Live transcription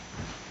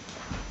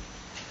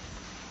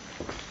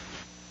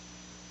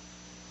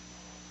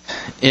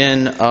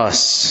in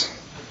us.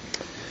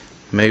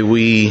 May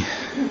we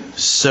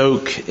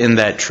soak in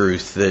that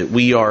truth that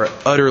we are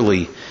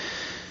utterly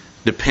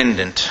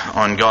dependent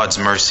on God's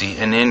mercy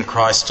and in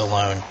Christ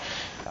alone.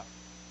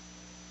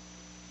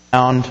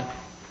 Found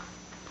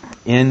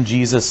in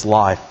Jesus'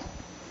 life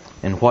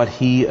and what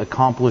He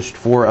accomplished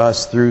for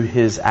us through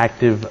His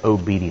active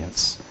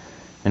obedience,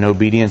 an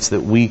obedience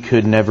that we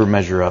could never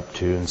measure up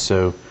to. And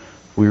so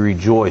we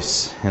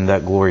rejoice in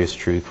that glorious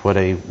truth. What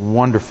a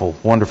wonderful,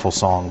 wonderful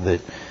song that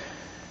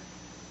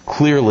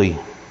clearly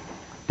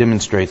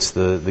demonstrates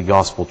the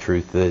gospel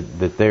truth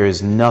that there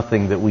is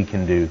nothing that we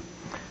can do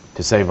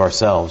to save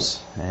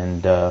ourselves.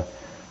 And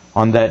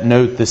on that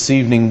note, this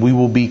evening we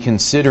will be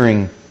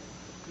considering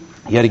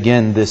yet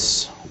again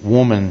this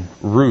woman,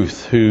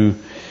 Ruth, who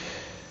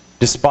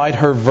despite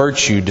her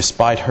virtue,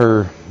 despite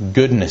her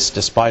goodness,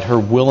 despite her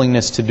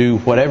willingness to do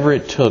whatever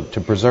it took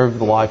to preserve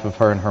the life of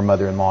her and her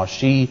mother-in-law,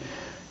 she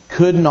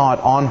could not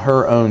on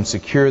her own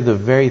secure the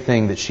very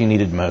thing that she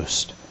needed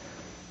most,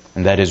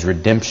 and that is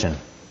redemption.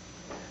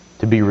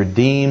 To be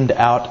redeemed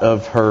out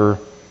of her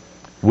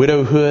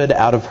widowhood,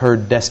 out of her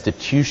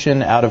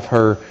destitution, out of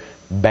her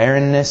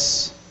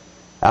barrenness,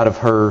 out of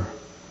her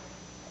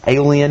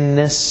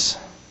alienness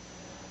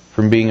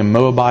from being a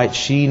Moabite.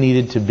 She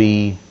needed to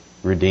be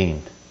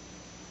redeemed.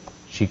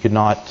 She could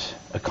not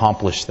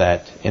accomplish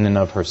that in and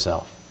of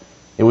herself.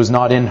 It was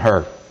not in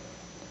her,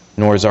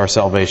 nor is our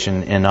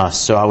salvation in us.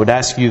 So I would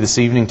ask you this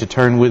evening to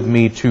turn with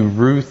me to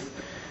Ruth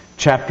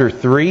chapter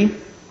 3.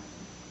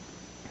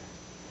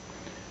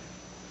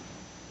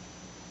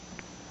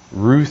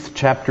 Ruth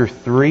chapter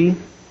 3.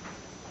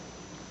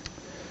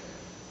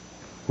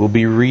 We'll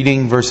be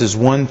reading verses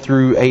 1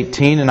 through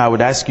 18, and I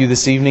would ask you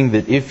this evening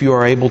that if you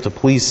are able to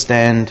please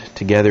stand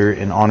together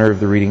in honor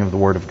of the reading of the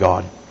Word of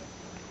God.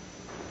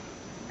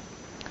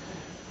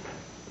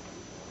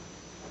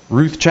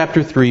 Ruth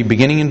chapter 3,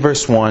 beginning in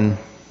verse 1,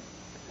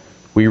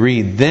 we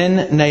read,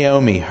 "Then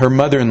Naomi, her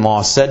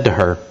mother-in-law, said to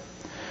her,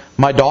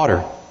 'My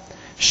daughter,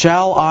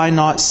 shall I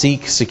not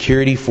seek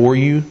security for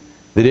you,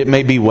 that it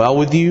may be well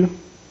with you?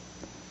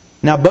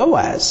 Now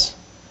Boaz,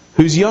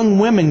 whose young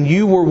women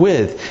you were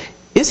with,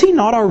 is he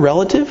not our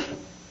relative?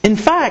 In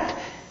fact,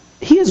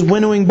 he is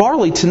winnowing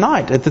barley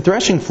tonight at the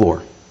threshing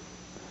floor.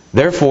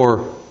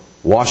 Therefore,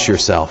 wash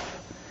yourself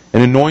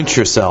and anoint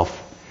yourself.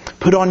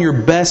 Put on your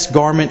best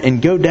garment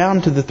and go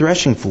down to the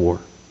threshing floor.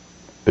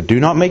 But do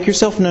not make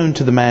yourself known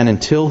to the man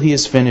until he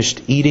has finished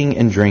eating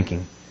and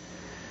drinking.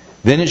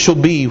 Then it shall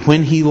be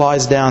when he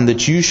lies down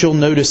that you shall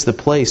notice the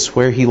place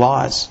where he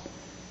lies.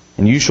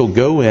 And you shall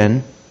go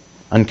in,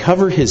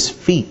 uncover his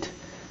feet,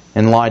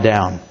 and lie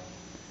down.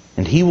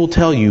 And he will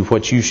tell you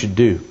what you should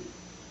do.'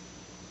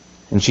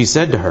 And she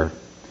said to her,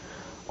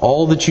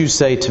 'All that you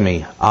say to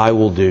me, I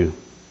will do.'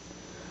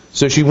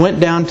 So she went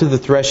down to the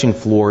threshing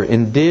floor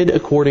and did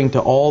according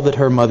to all that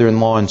her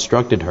mother-in-law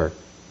instructed her.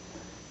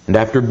 And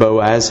after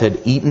Boaz had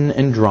eaten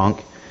and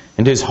drunk,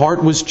 and his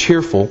heart was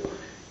cheerful,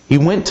 he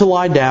went to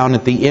lie down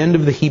at the end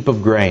of the heap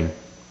of grain.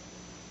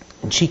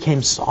 And she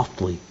came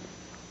softly,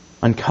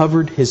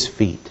 uncovered his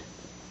feet,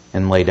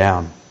 and lay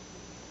down.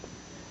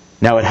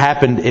 Now it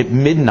happened at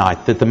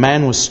midnight that the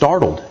man was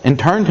startled and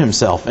turned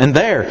himself, and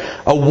there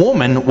a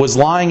woman was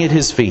lying at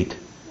his feet.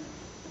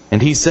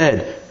 And he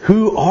said,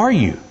 'Who are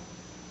you?'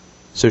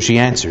 So she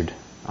answered,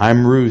 'I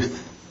am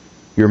Ruth,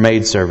 your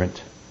maidservant.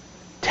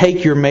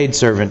 Take your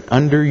maidservant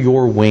under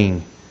your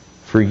wing,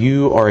 for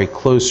you are a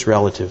close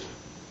relative.'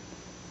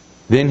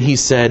 Then he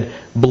said,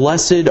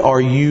 'Blessed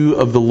are you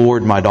of the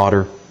Lord, my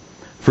daughter,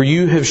 for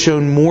you have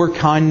shown more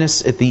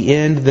kindness at the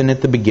end than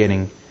at the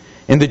beginning,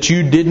 and that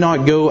you did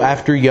not go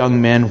after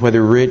young men,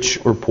 whether rich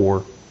or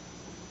poor.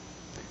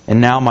 And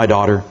now, my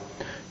daughter,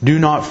 do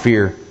not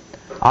fear.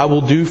 I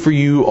will do for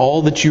you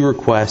all that you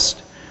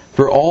request,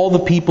 for all the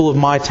people of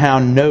my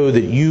town know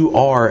that you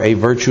are a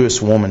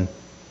virtuous woman.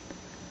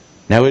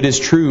 Now it is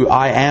true,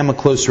 I am a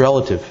close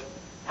relative.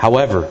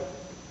 However,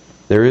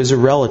 there is a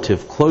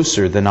relative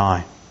closer than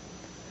I.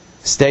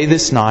 Stay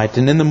this night,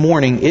 and in the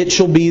morning it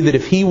shall be that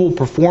if he will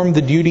perform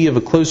the duty of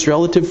a close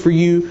relative for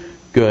you,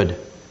 good.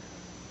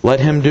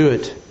 Let him do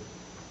it.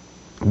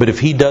 But if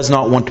he does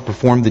not want to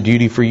perform the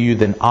duty for you,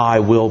 then I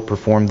will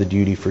perform the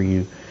duty for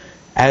you.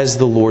 As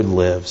the Lord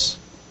lives,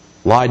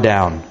 lie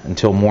down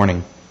until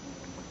morning.'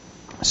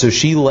 So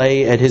she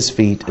lay at his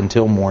feet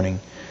until morning,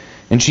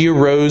 and she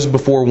arose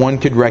before one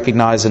could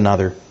recognize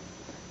another.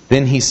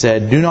 Then he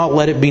said, 'Do not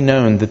let it be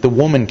known that the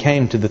woman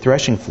came to the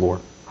threshing floor.'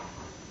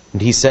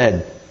 And he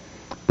said,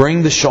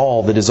 'Bring the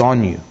shawl that is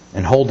on you,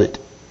 and hold it.'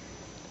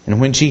 And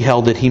when she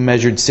held it, he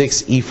measured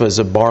 6 ephahs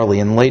of barley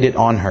and laid it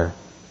on her.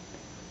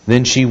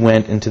 Then she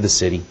went into the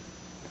city.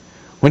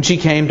 When she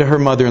came to her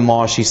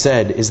mother-in-law, she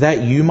said, 'Is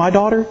that you, my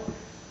daughter?'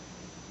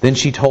 Then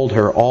she told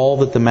her all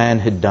that the man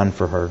had done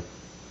for her.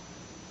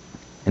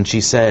 And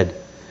she said,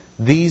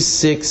 'These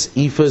 6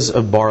 ephahs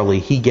of barley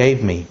he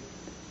gave me,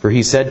 for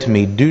he said to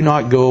me, do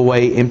not go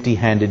away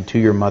empty-handed to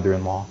your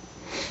mother-in-law.'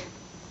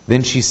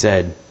 Then she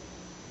said,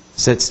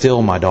 'Sit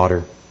still, my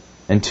daughter,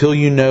 until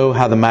you know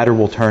how the matter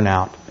will turn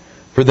out.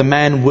 For the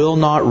man will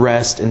not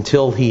rest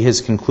until he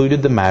has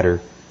concluded the matter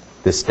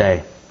this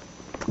day.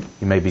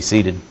 You may be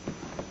seated.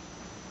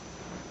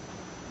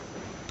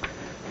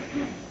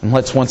 And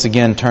let's once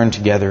again turn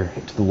together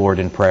to the Lord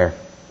in prayer.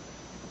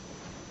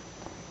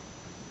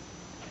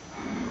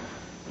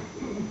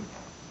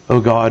 O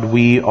God,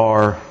 we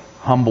are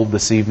humbled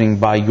this evening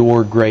by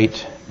your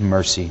great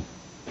mercy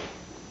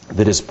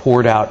that is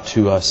poured out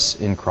to us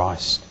in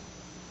Christ.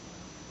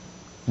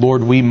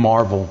 Lord, we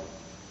marvel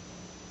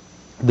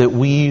that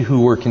we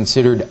who were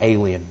considered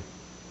alien,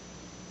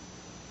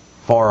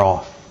 far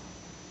off,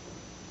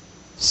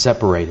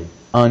 separated,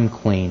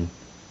 unclean,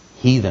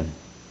 heathen,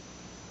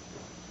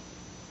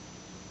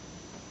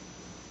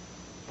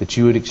 that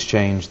you would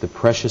exchange the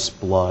precious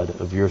blood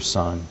of your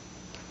Son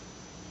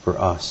for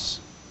us.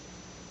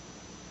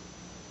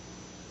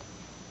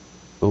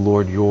 O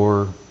Lord,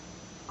 your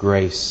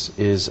grace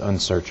is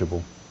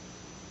unsearchable.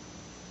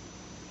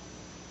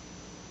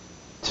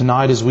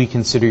 Tonight, as we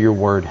consider your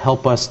word,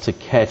 help us to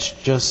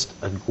catch just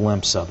a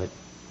glimpse of it.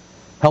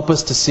 Help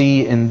us to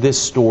see in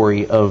this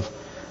story of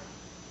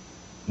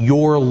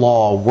your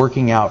law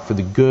working out for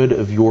the good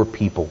of your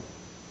people.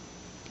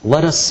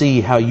 Let us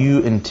see how you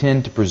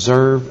intend to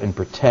preserve and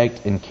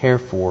protect and care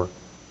for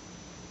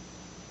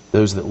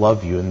those that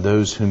love you and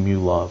those whom you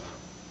love.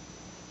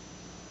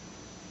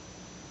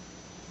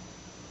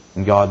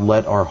 And God,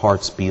 let our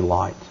hearts be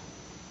light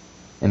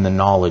in the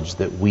knowledge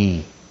that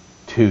we,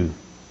 too,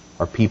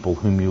 are people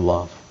whom you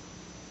love.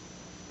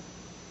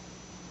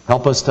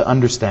 Help us to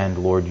understand,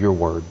 Lord, your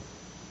word.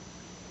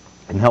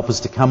 And help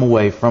us to come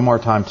away from our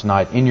time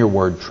tonight in your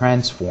word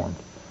transformed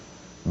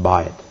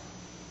by it,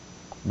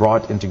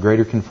 brought into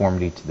greater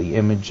conformity to the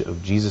image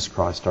of Jesus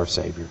Christ, our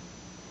Savior.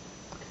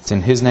 It's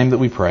in His name that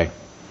we pray.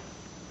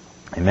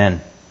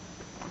 Amen.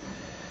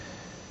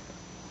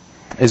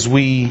 As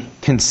we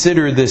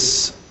consider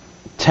this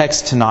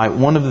text tonight,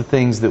 one of the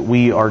things that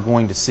we are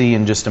going to see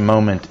in just a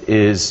moment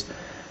is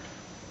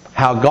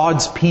how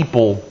God's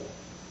people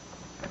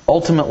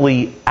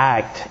ultimately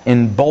act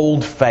in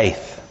bold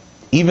faith,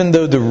 even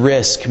though the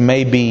risk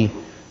may be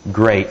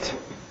great.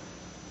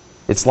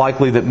 It's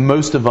likely that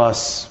most of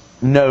us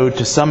know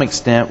to some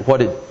extent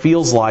what it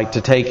feels like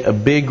to take a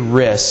big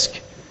risk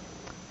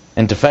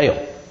and to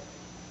fail.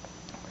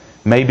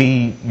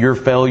 Maybe your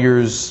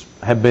failures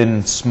have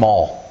been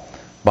small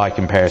by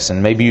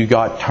comparison. Maybe you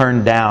got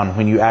turned down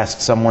when you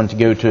asked someone to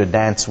go to a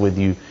dance with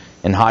you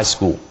in high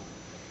school.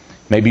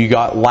 Maybe you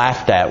got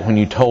laughed at when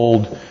you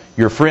told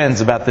your friends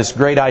about this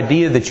great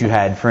idea that you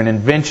had for an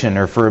invention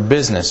or for a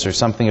business or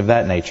something of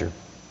that nature.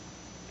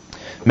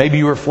 Maybe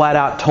you were flat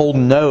out told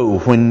no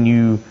when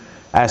you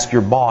asked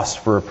your boss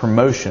for a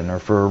promotion or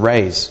for a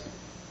raise.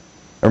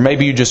 Or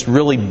maybe you just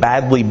really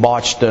badly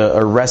botched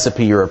a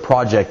recipe or a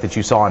project that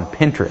you saw on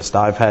Pinterest.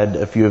 I've had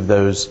a few of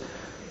those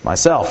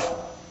myself.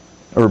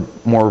 Or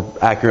more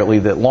accurately,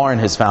 that Lauren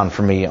has found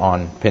for me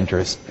on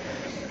Pinterest.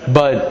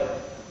 But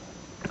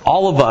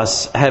all of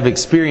us have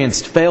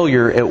experienced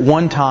failure at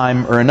one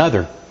time or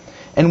another.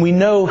 And we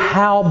know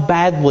how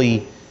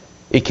badly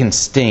it can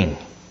sting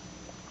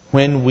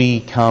when we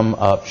come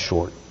up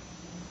short,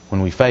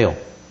 when we fail.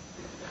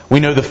 We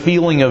know the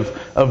feeling of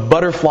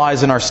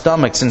butterflies in our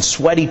stomachs and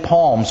sweaty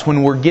palms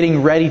when we're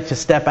getting ready to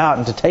step out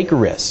and to take a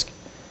risk.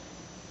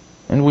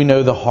 And we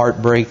know the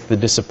heartbreak, the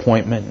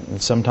disappointment,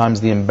 and sometimes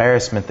the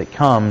embarrassment that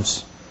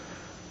comes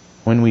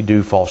when we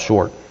do fall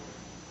short.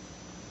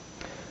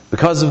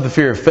 Because of the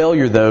fear of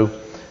failure, though,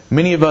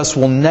 many of us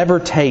will never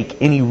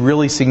take any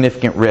really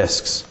significant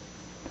risks.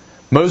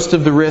 Most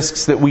of the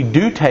risks that we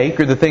do take,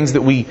 or the things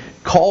that we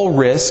call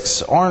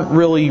risks, aren't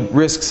really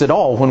risks at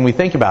all when we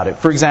think about it.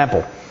 For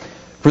example,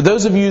 for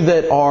those of you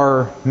that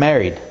are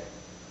married,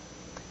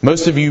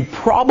 most of you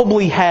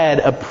probably had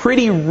a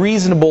pretty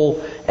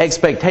reasonable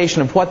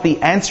expectation of what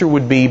the answer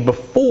would be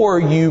before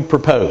you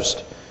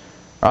proposed.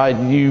 Right?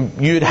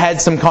 You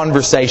had some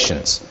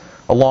conversations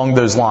along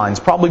those lines,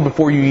 probably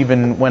before you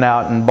even went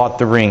out and bought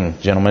the ring,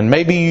 gentlemen.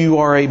 Maybe you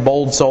are a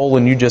bold soul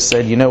and you just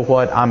said, you know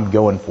what, I'm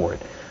going for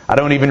it. I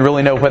don't even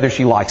really know whether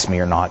she likes me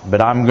or not,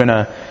 but I'm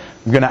gonna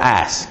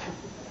ask.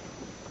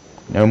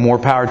 No more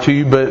power to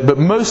you, but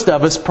most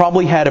of us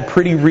probably had a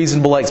pretty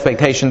reasonable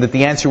expectation that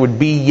the answer would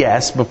be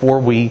yes before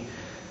we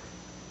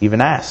even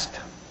asked.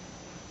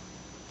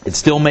 It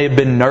still may have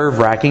been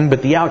nerve-wracking,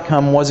 but the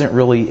outcome wasn't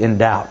really in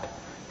doubt.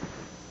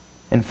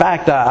 In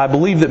fact, I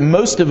believe that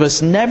most of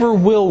us never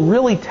will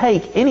really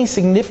take any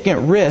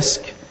significant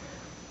risk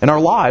in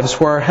our lives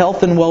where our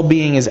health and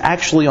well-being is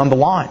actually on the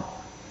line,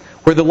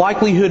 where the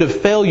likelihood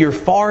of failure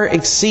far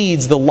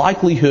exceeds the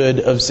likelihood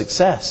of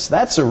success.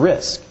 That's a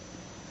risk.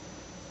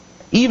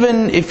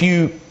 Even if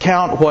you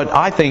count what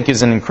I think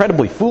is an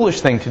incredibly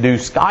foolish thing to do,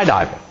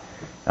 skydiving.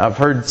 I've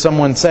heard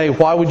someone say,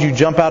 why would you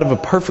jump out of a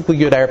perfectly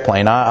good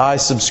airplane? I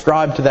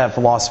subscribe to that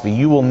philosophy.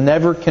 You will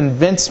never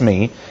convince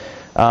me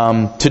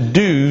to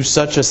do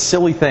such a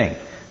silly thing.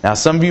 Now,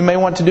 some of you may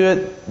want to do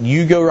it.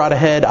 You go right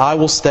ahead. I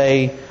will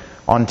stay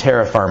on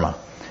terra firma.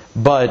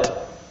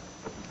 But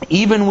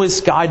even with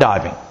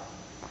skydiving,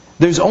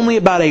 there's only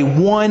about a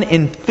 1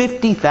 in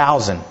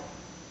 50,000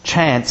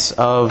 chance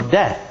of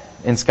death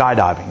in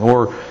skydiving,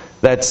 or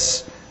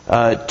that's 2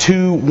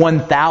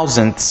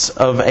 1,000ths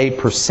of a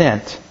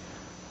percent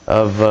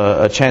of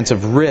a chance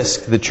of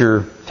risk that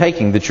you're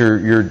taking, that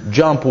your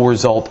jump will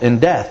result in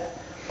death.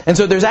 And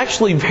so there's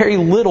actually very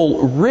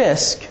little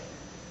risk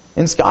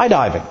in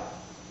skydiving.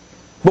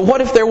 But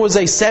what if there was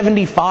a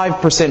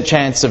 75%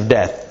 chance of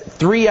death?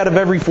 3 out of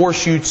every 4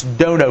 chutes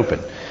don't open.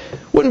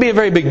 Wouldn't be a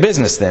very big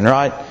business then,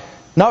 right?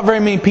 Not very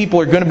many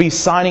people are going to be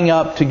signing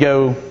up to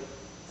go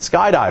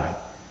skydiving.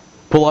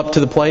 Pull up to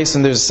the place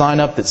and there's a sign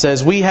up that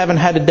says, "We haven't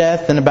had a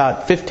death in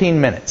about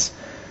 15 minutes."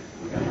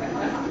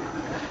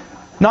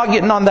 Not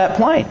getting on that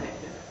plane,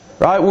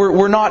 right?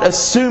 We're not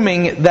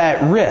assuming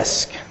that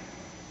risk.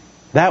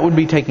 That would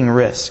be taking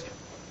risk.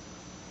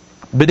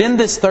 But in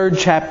this 3rd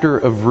chapter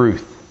of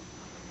Ruth,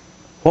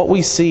 what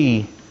we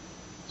see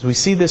is we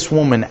see this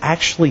woman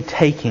actually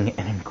taking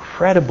an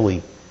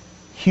incredibly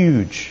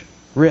huge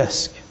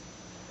risk.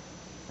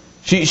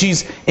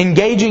 She's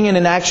engaging in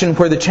an action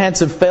where the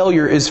chance of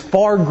failure is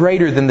far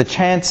greater than the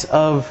chance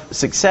of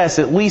success,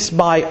 at least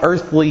by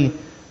earthly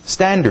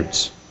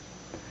standards.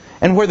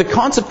 And where the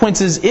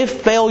consequences,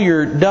 if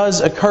failure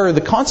does occur,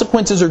 the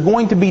consequences are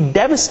going to be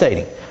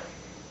devastating.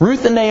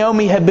 Ruth and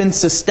Naomi have been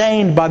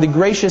sustained by the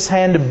gracious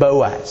hand of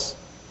Boaz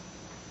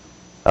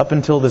up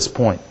until this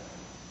point.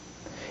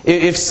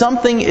 If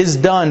something is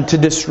done to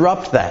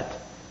disrupt that,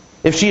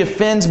 if she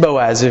offends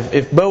Boaz,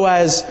 if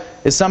Boaz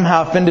is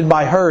somehow offended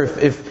by her,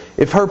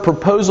 if her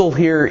proposal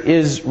here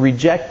is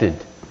rejected,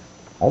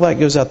 all that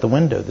goes out the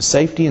window. The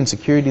safety and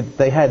security that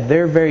they had,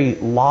 their very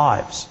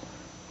lives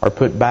are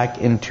put back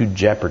into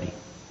jeopardy.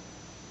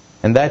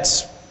 And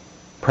that's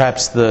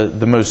perhaps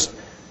the most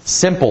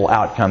simple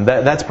outcome.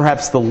 That's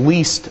perhaps the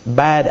least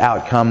bad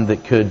outcome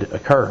that could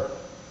occur.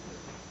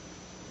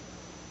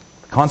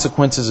 The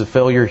consequences of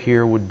failure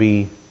here would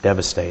be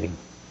devastating.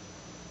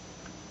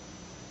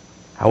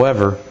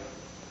 However,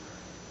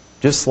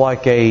 just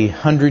like a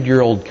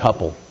 100-year-old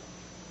couple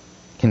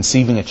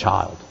conceiving a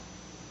child,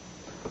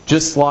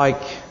 just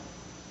like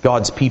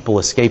God's people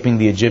escaping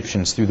the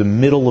Egyptians through the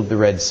middle of the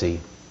Red Sea,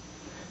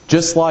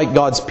 just like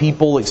God's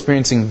people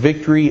experiencing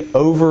victory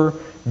over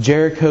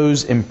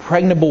Jericho's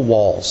impregnable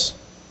walls,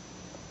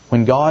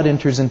 when God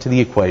enters into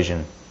the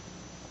equation,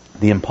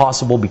 the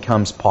impossible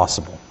becomes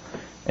possible,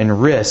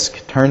 and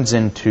risk turns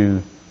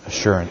into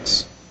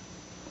assurance.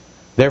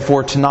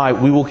 Therefore,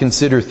 tonight we will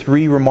consider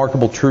 3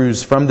 remarkable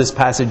truths from this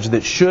passage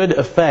that should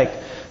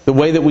affect the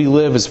way that we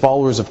live as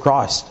followers of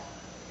Christ.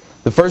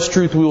 The first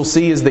truth we will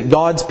see is that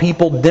God's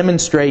people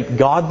demonstrate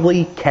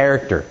godly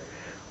character.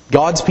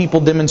 God's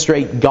people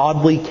demonstrate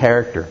godly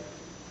character.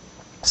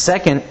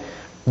 Second,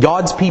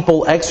 God's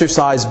people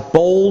exercise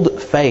bold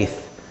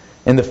faith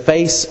in the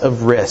face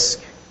of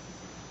risk.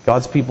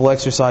 God's people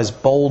exercise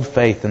bold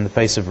faith in the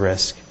face of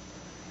risk.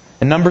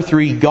 And number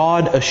 3,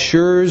 God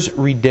assures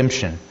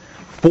redemption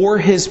for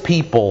His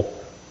people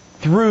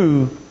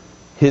through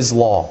His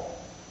law.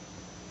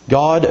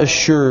 God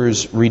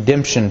assures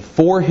redemption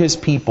for His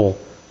people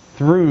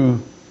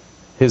through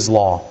His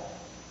law.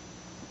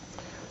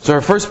 So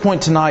our first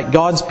point tonight,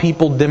 God's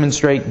people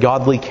demonstrate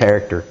godly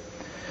character.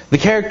 The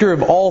character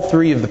of all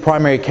 3 of the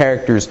primary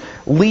characters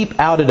leap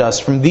out at us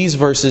from these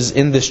verses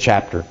in this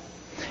chapter.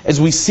 As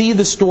we see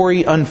the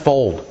story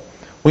unfold,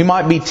 we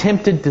might be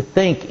tempted to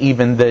think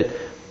even that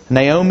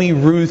Naomi,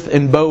 Ruth,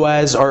 and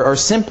Boaz are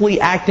simply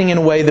acting in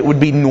a way that would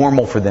be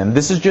normal for them.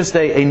 This is just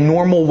a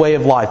normal way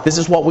of life. This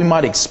is what we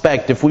might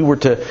expect if we were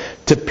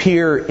to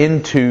peer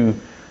into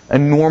a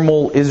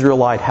normal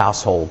Israelite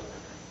household,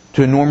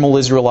 to a normal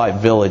Israelite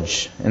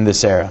village in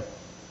this era.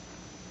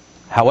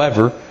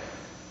 However,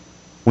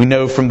 we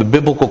know from the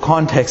biblical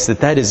context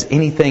that that is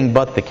anything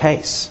but the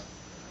case.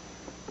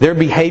 Their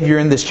behavior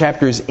in this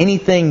chapter is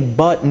anything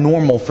but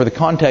normal for the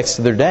context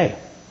of their day.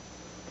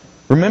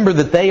 Remember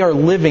that they are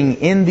living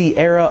in the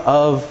era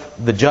of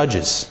the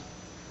judges.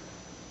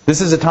 This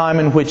is a time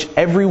in which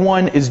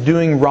everyone is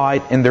doing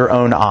right in their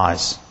own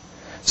eyes.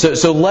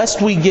 So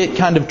lest we get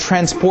kind of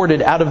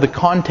transported out of the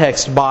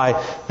context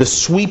by the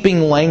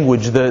sweeping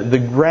language, the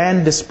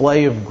grand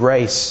display of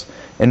grace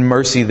and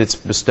mercy that's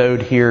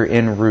bestowed here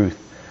in Ruth,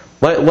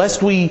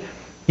 lest we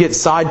get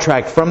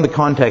sidetracked from the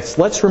context,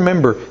 let's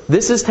remember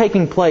this is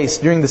taking place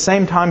during the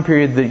same time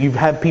period that you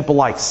have people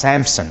like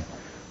Samson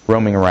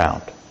roaming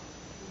around,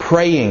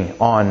 preying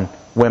on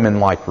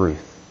women like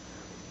Ruth.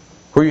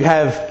 Where you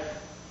have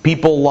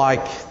people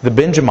like the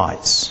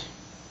Benjamites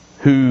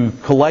who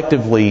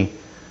collectively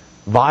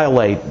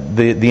violate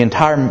the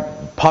entire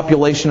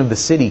population of the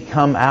city,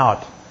 come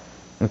out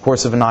in the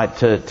course of a night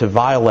to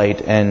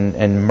violate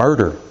and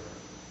murder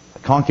a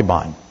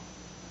concubine.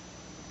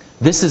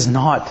 This is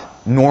not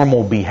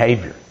normal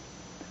behavior.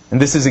 And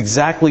this is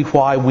exactly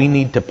why we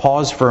need to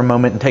pause for a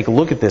moment and take a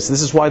look at this.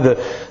 This is why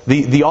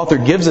the author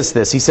gives us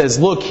this. He says,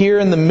 look, here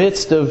in the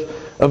midst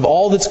of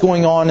all that's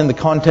going on in the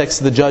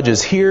context of the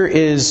Judges, here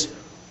is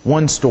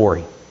one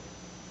story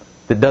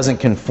that doesn't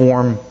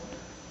conform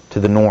to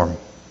the norm.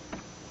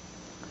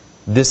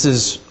 This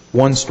is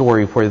one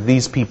story where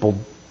these people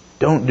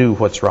don't do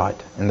what's right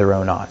in their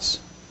own eyes.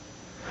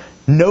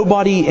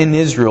 Nobody in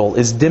Israel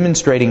is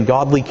demonstrating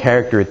godly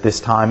character at this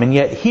time. And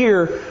yet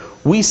here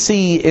we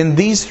see in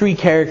these three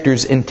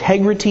characters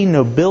integrity,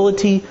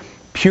 nobility,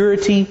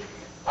 purity,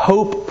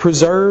 hope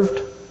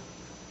preserved.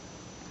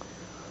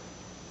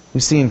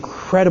 We see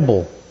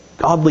incredible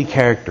godly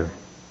character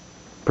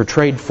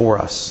portrayed for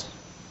us.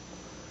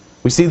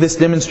 We see this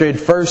demonstrated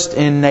first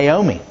in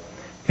Naomi.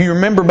 If you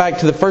remember back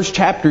to the first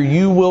chapter,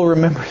 you will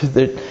remember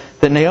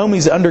that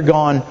Naomi's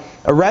undergone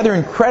a rather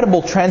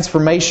incredible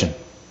transformation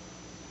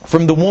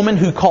from the woman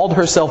who called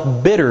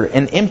herself bitter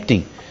and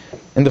empty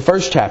in the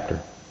first chapter.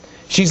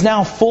 She's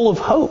now full of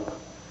hope.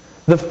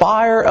 The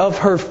fire of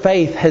her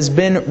faith has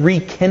been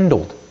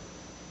rekindled.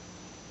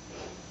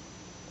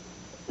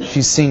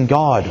 She's seen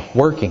God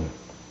working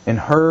in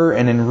her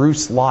and in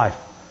Ruth's life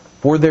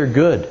for their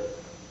good,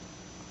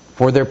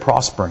 for their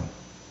prospering.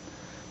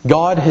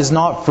 God has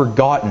not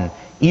forgotten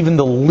even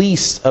the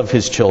least of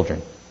His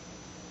children.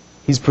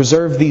 He's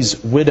preserved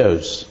these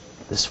widows,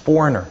 this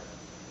foreigner,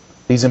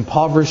 these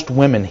impoverished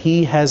women.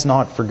 He has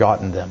not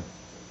forgotten them.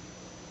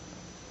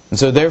 And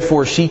so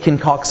therefore she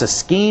concocts a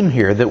scheme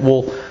here that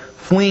will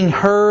fling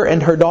her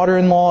and her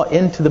daughter-in-law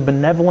into the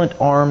benevolent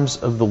arms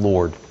of the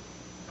Lord.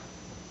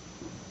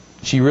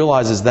 She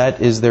realizes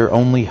that is their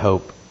only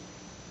hope.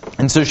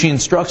 And so she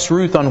instructs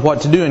Ruth on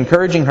what to do,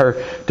 encouraging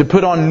her to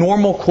put on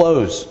normal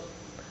clothes,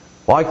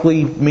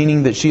 likely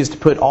meaning that she is to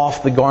put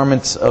off the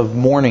garments of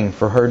mourning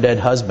for her dead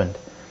husband,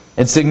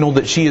 and signal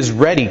that she is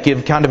ready,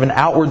 give kind of an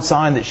outward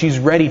sign that she's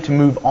ready to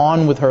move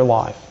on with her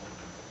life.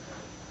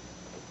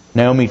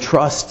 Naomi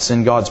trusts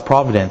in God's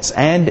providence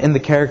and in the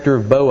character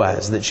of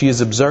Boaz that she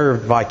has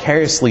observed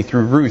vicariously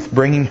through Ruth,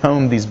 bringing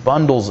home these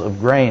bundles of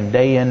grain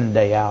day in and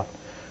day out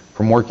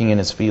from working in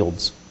his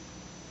fields.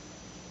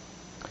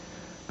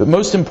 But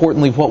most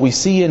importantly, what we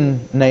see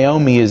in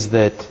Naomi is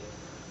that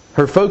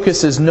her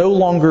focus is no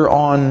longer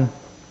on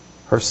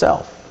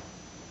herself.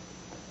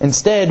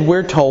 Instead,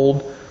 we're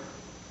told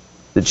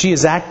that she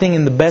is acting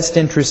in the best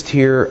interest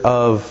here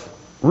of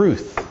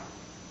Ruth.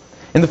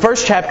 In the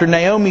first chapter,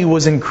 Naomi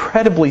was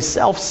incredibly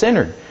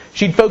self-centered.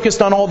 She'd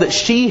focused on all that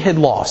she had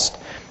lost,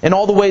 and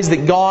all the ways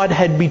that God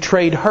had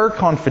betrayed her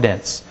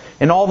confidence,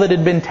 and all that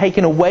had been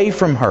taken away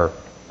from her,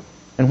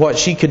 and what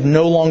she could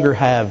no longer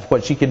have,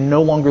 what she could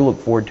no longer look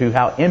forward to,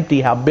 how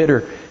empty, how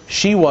bitter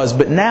she was.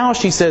 But now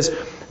she says,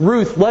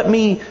 Ruth, let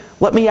me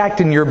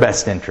act in your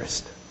best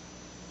interest.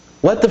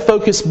 Let the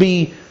focus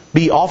be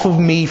off of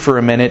me for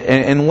a minute,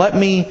 and let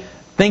me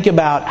think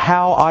about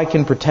how I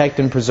can protect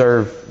and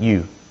preserve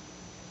you.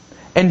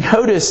 And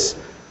notice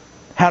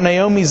how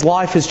Naomi's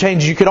life has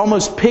changed. You could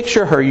almost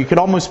picture her. You could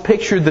almost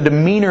picture the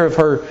demeanor of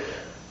her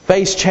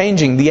face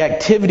changing, the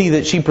activity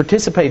that she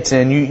participates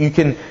in. You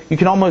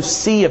can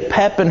almost see a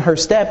pep in her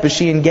step as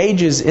she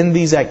engages in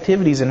these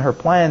activities and her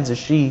plans, as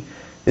she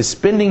is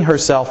spending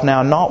herself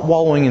now not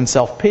wallowing in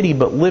self-pity,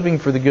 but living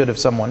for the good of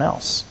someone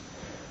else.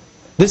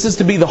 This is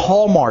to be the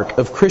hallmark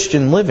of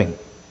Christian living.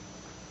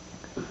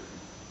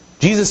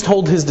 Jesus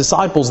told His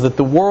disciples that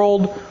the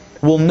world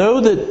will know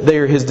that they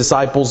are His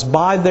disciples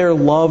by their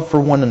love for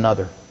one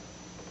another.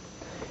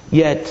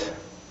 Yet,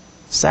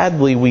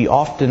 sadly, we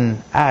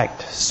often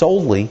act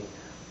solely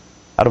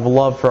out of a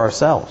love for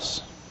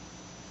ourselves.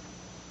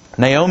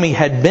 Naomi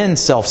had been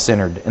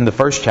self-centered in the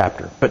first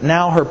chapter, but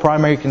now her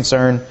primary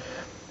concern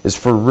is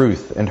for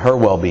Ruth and her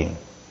well-being.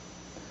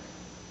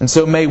 And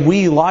so may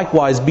we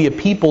likewise be a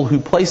people who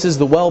places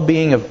the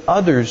well-being of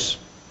others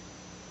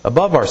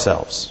above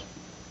ourselves.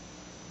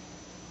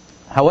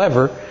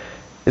 However,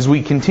 as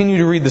we continue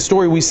to read the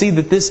story, we see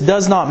that this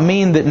does not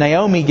mean that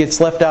Naomi gets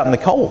left out in the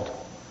cold.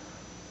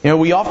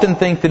 We often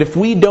think that if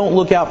we don't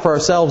look out for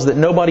ourselves, that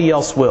nobody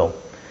else will.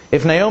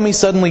 If Naomi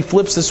suddenly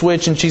flips the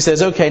switch and she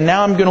says, okay,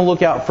 now I'm going to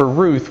look out for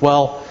Ruth,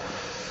 well,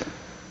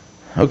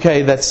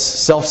 okay, that's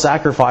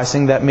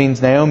self-sacrificing. That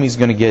means Naomi's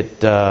going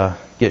to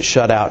get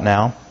shut out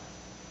now.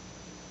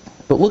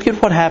 But look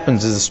at what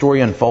happens as the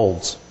story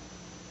unfolds.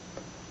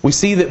 We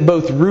see that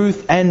both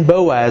Ruth and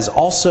Boaz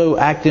also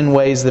act in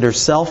ways that are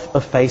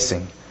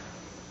self-effacing,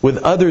 with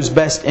others'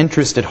 best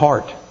interest at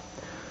heart.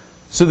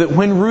 So that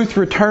when Ruth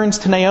returns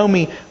to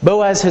Naomi,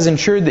 Boaz has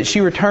ensured that she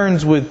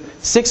returns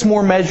with 6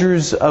 more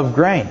measures of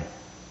grain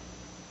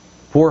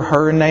for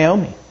her and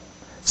Naomi.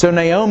 So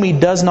Naomi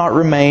does not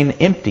remain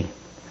empty.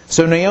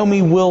 So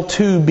Naomi will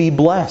too be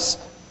blessed.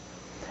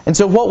 And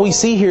so what we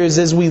see here is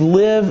as we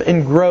live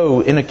and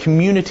grow in a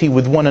community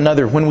with one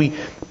another, when we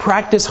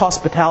practice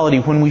hospitality,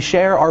 when we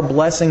share our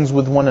blessings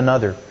with one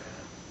another,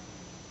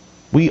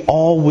 we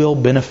all will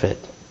benefit.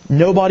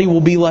 Nobody will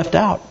be left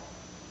out.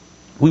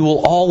 We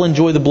will all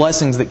enjoy the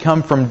blessings that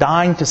come from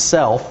dying to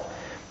self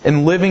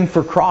and living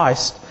for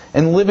Christ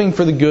and living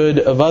for the good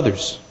of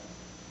others.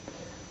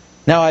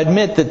 Now, I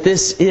admit that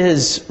this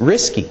is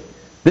risky.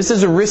 This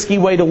is a risky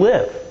way to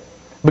live,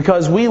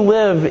 because we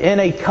live in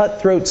a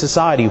cutthroat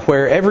society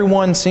where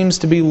everyone seems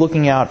to be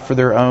looking out for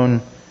their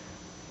own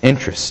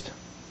interest.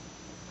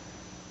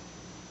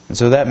 And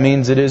so that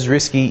means it is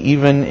risky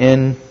even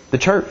in the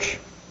church.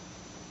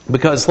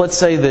 Because let's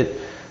say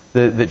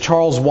that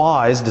Charles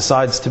Wise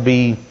decides to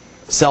be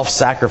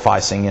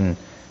self-sacrificing and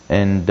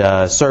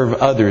serve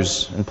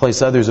others and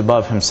place others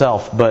above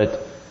himself.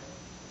 But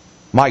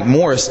Mike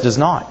Morris does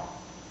not.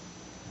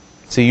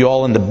 See, you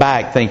all in the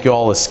back think you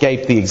all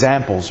escaped the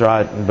examples,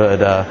 right?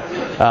 But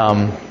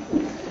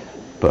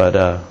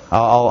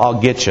I'll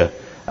get you.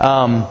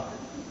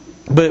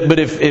 But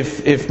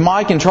if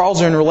Mike and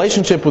Charles are in a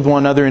relationship with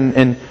one another,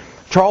 and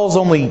Charles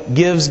only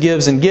gives,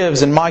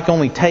 and Mike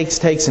only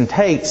takes, and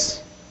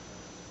takes,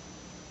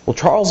 well,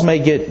 Charles may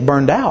get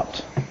burned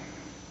out.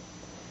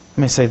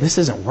 He may say, "This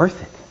isn't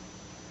worth it.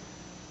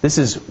 This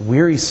is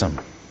wearisome.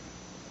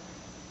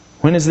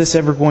 When is this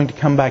ever going to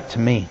come back to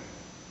me?"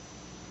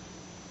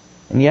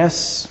 And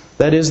yes,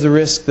 that is the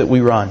risk that we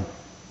run.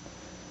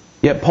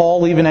 Yet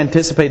Paul even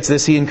anticipates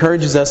this. He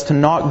encourages us to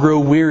not grow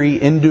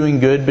weary in doing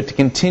good, but to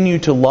continue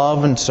to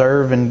love and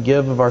serve and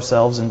give of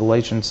ourselves in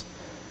Galatians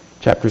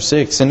chapter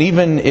 6. And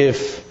even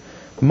if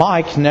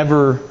Mike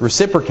never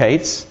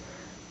reciprocates,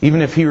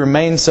 even if he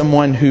remains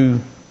someone who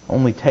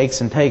only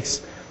takes and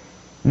takes,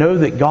 know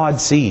that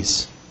God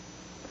sees.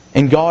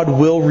 And God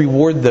will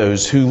reward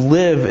those who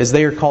live as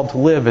they are called to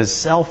live, as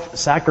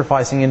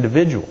self-sacrificing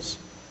individuals.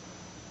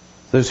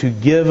 Those who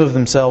give of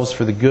themselves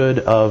for the good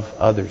of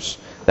others.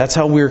 That's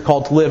how we are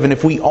called to live. And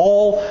if we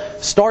all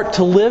start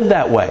to live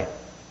that way,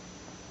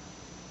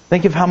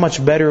 think of how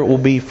much better it will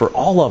be for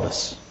all of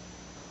us.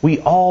 We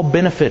all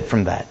benefit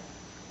from that.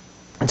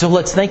 And so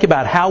let's think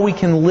about how we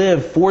can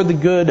live for the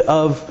good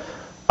of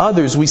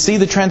others. We see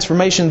the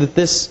transformation that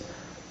this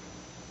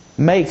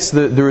makes,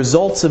 the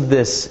results of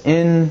this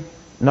in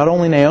not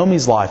only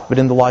Naomi's life, but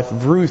in the life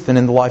of Ruth and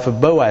in the life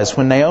of Boaz.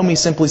 When Naomi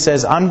simply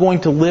says, "I'm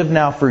going to live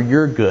now for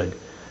your good,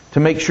 to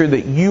make sure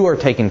that you are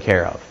taken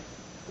care of."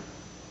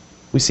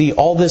 We see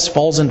all this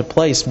falls into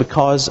place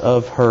because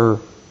of her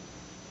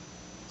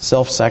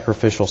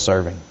self-sacrificial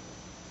serving.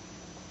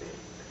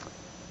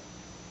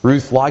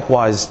 Ruth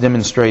likewise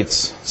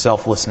demonstrates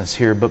selflessness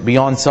here, but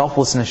beyond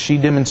selflessness, she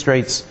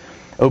demonstrates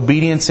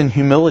obedience and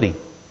humility.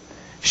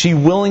 She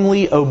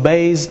willingly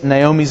obeys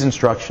Naomi's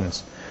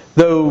instructions,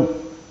 though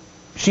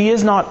she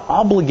is not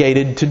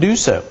obligated to do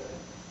so.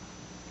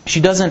 She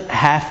doesn't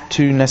have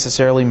to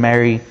necessarily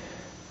marry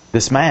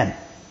this man,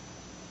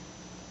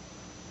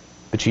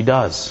 but she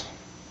does.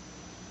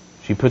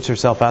 She puts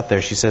herself out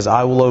there. She says,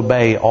 "I will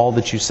obey all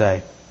that you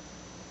say."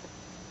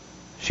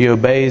 She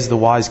obeys the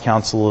wise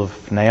counsel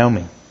of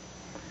Naomi.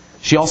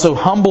 She also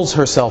humbles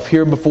herself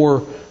here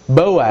before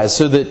Boaz,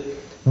 so that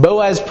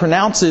Boaz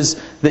pronounces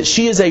that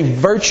she is a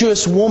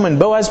virtuous woman.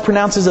 Boaz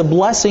pronounces a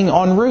blessing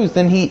on Ruth,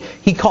 and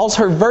he calls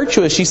her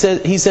virtuous. He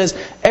says,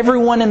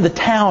 "Everyone in the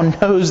town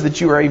knows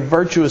that you are a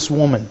virtuous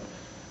woman,"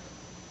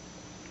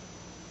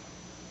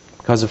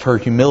 because of her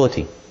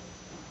humility.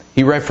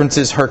 He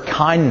references her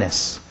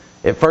kindness.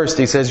 At first,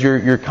 he says,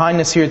 your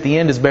kindness here at the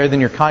end is better than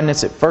your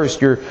kindness at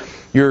first.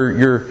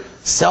 Your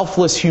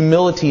selfless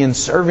humility in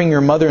serving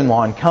your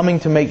mother-in-law and coming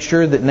to make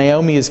sure that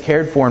Naomi is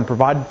cared for and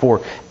provided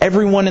for.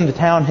 Everyone in the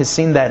town has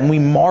seen that, and we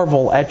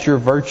marvel at your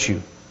virtue.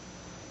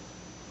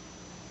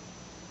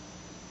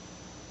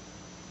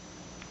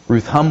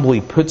 Ruth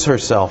humbly puts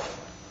herself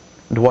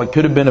into what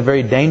could have been a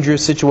very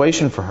dangerous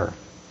situation for her.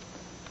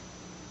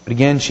 But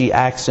again, she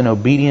acts in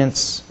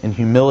obedience, in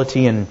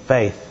humility, and in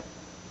faith,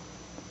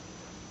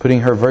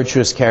 putting her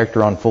virtuous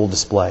character on full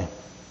display.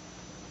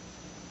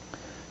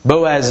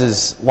 Boaz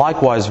is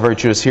likewise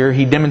virtuous here.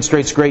 He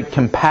demonstrates great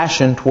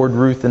compassion toward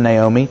Ruth and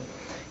Naomi.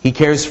 He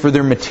cares for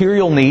their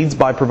material needs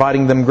by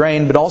providing them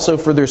grain, but also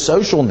for their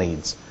social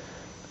needs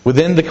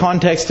within the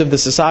context of the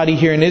society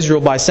here in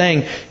Israel by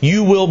saying,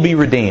 "You will be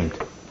redeemed.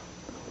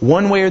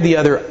 One way or the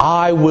other,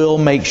 I will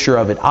make sure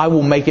of it. I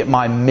will make it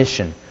my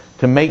mission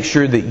to make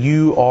sure that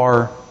you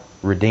are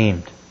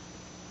redeemed."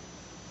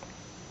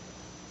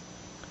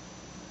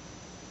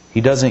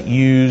 He doesn't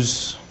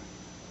use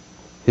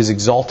his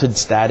exalted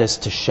status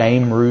to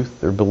shame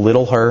Ruth or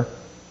belittle her,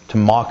 to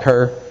mock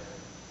her.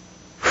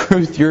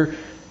 "Ruth,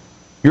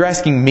 you're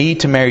asking me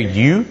to marry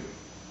you?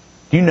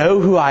 Do you know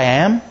who I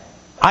am?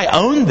 I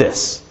own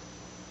this.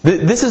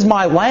 This is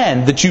my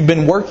land that you've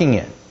been working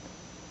in.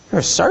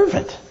 You're a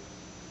servant.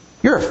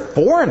 You're a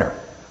foreigner.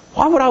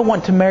 Why would I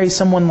want to marry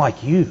someone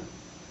like you?"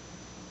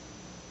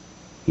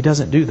 He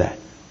doesn't do that.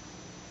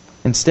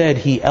 Instead,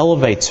 he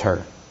elevates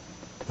her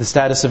to the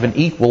status of an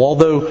equal,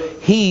 although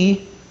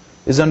he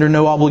is under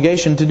no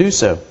obligation to do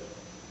so.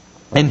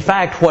 In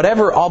fact,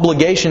 whatever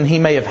obligation he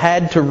may have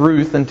had to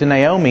Ruth and to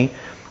Naomi,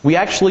 we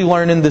actually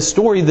learn in this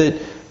story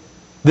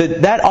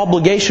that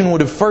obligation would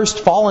have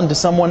first fallen to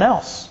someone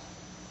else.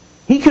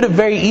 He could have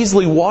very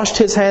easily washed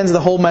his hands of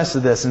the whole mess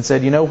of this and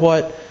said, "You know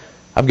what?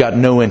 I've got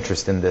no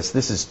interest in this.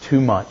 This is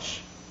too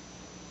much.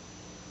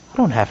 I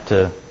don't have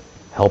to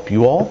help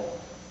you all.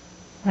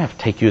 I don't have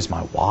to take you as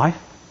my wife.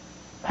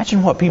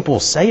 Imagine what people will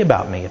say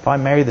about me if I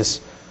marry this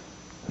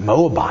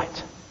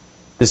Moabite,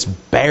 this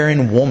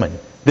barren woman,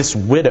 this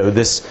widow,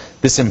 this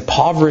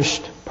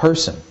impoverished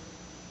person."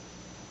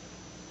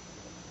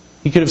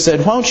 He could have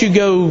said, "Why don't you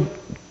go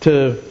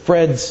to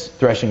Fred's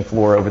threshing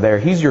floor over there?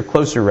 He's your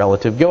closer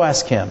relative. Go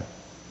ask him."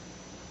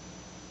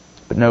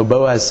 But no,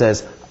 Boaz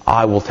says,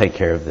 "I will take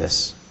care of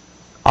this.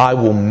 I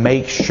will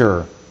make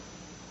sure,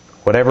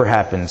 whatever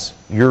happens,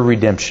 your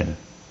redemption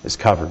is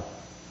covered.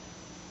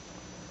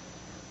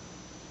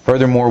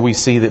 Furthermore, we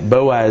see that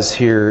Boaz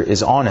here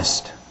is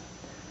honest.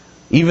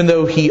 Even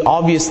though he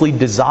obviously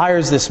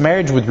desires this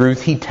marriage with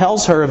Ruth, he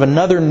tells her of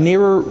another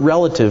nearer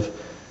relative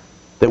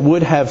that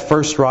would have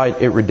first right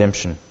at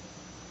redemption.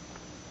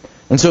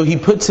 And so he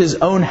puts his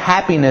own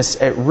happiness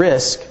at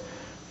risk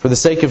for the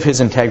sake of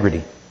his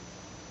integrity.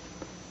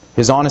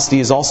 His honesty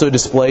is also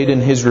displayed in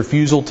his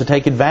refusal to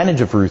take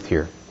advantage of Ruth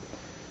here.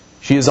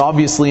 She is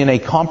obviously in a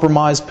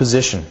compromised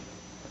position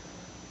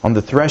on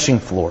the threshing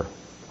floor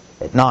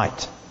at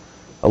night,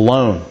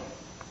 alone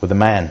with a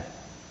man.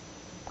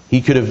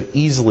 He could have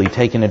easily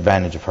taken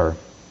advantage of her.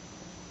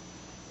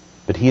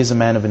 But he is a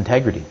man of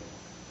integrity.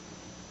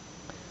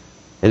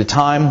 At a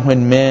time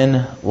when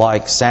men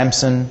like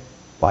Samson,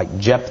 like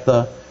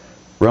Jephthah,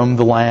 roamed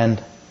the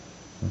land,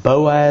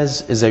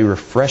 Boaz is a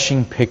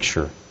refreshing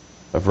picture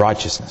of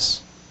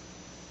righteousness.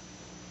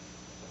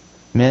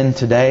 Men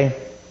today,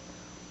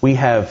 we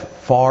have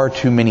far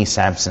too many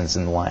Samsons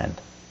in the land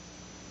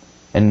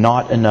and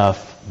not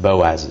enough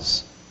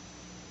Boazes.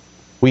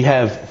 We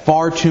have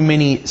far too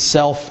many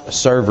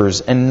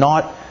self-servers and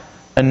not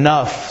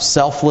enough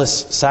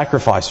selfless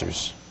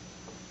sacrificers.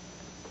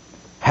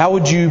 How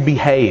would you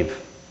behave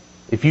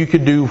if you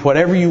could do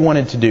whatever you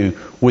wanted to do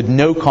with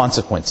no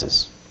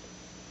consequences?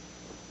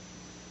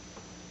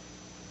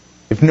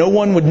 If no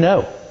one would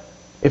know.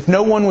 If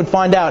no one would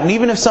find out. And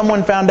even if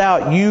someone found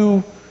out,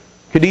 you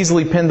could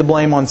easily pin the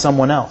blame on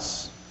someone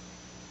else.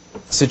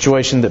 The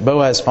situation that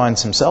Boaz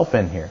finds himself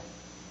in here.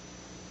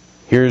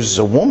 Here's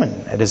a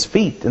woman at his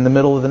feet in the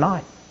middle of the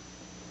night.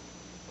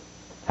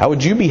 How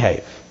would you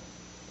behave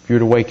if you were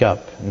to wake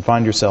up and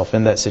find yourself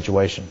in that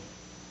situation?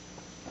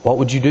 What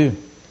would you do?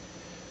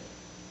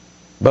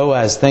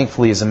 Boaz,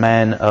 thankfully, is a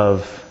man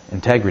of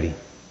integrity,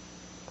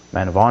 a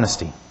man of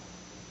honesty.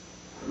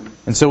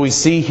 And so we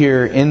see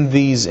here in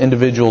these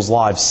individuals'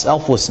 lives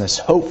selflessness,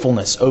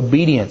 hopefulness,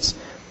 obedience,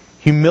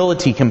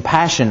 humility,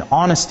 compassion,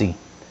 honesty.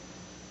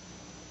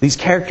 These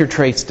character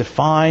traits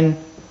define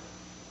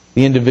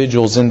the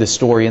individuals in this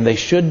story, and they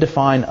should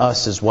define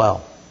us as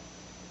well.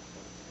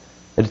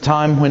 At a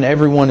time when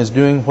everyone is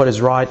doing what is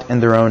right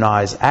in their own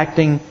eyes,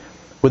 acting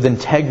with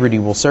integrity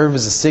will serve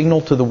as a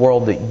signal to the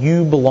world that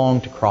you belong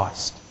to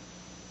Christ.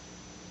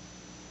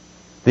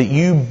 That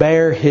you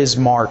bear His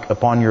mark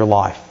upon your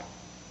life.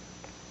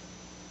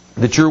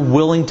 That you're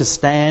willing to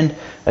stand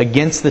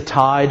against the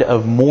tide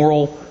of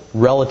moral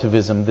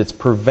relativism that's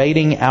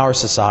pervading our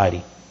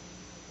society.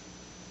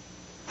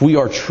 If we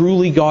are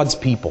truly God's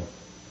people,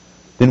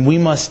 then we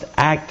must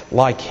act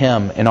like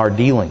Him in our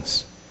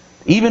dealings.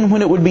 Even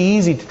when it would be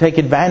easy to take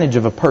advantage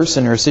of a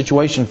person or a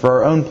situation for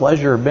our own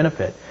pleasure or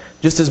benefit.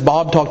 Just as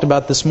Bob talked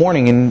about this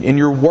morning in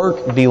your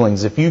work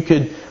dealings, if you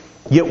could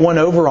get one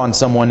over on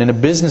someone in a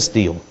business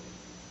deal,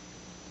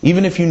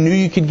 even if you knew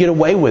you could get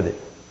away with it,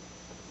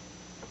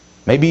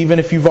 maybe even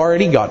if you've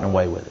already gotten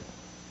away with it,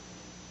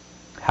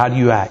 how do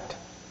you act?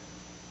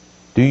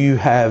 Do you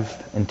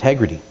have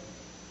integrity?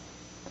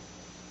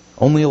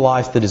 Only a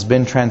life that has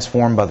been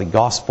transformed by the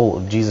gospel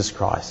of Jesus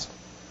Christ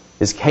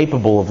is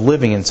capable of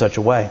living in such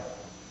a way.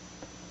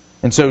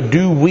 And so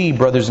do we,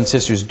 brothers and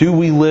sisters, do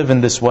we live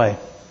in this way?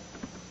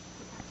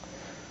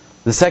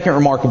 The second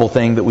remarkable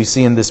thing that we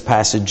see in this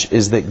passage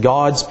is that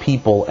God's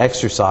people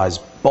exercise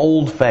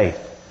bold faith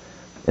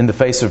in the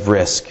face of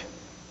risk.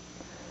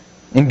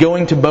 In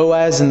going to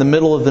Boaz in the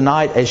middle of the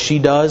night as she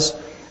does,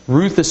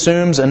 Ruth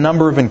assumes a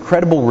number of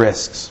incredible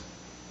risks.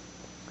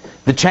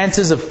 The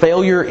chances of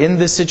failure in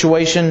this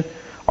situation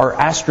are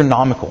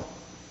astronomical.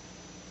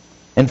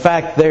 In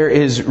fact, there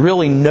is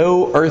really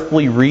no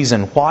earthly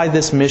reason why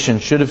this mission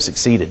should have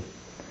succeeded.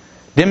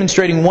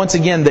 Demonstrating once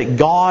again that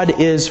God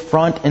is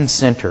front and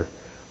center,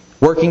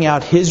 working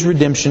out His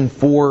redemption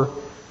for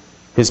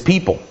His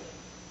people.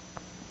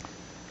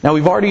 Now,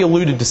 we've already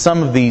alluded to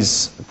some of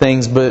these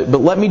things, but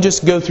let me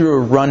just go through a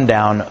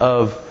rundown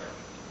of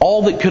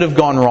all that could have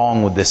gone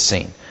wrong with this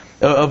scene.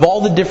 Of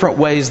all the different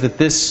ways that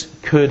this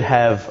could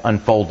have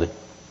unfolded.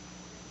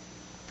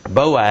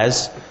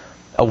 Boaz,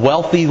 a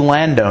wealthy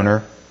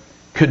landowner,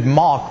 could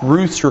mock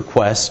Ruth's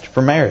request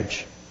for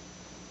marriage.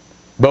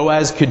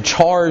 Boaz could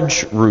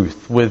charge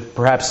Ruth with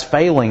perhaps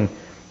failing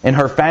in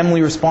her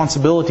family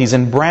responsibilities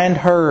and brand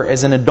her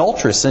as an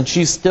adulteress, since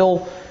she's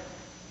still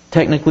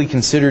technically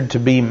considered to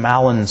be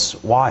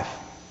Mahlon's wife.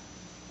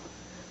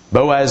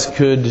 Boaz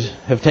could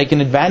have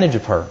taken advantage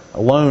of her,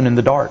 alone in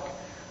the dark,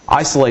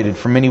 isolated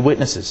from any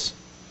witnesses.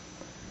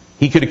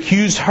 He could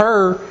accuse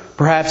her,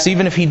 perhaps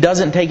even if he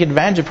doesn't take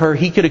advantage of her,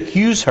 he could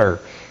accuse her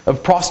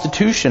of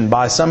prostitution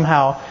by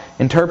somehow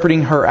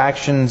interpreting her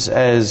actions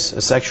as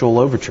a sexual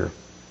overture.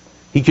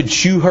 He could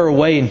shoo her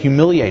away and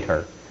humiliate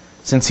her,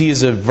 since he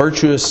is a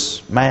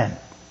virtuous man.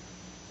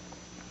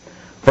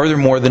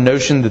 Furthermore, the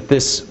notion that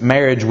this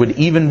marriage would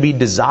even be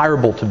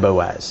desirable to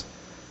Boaz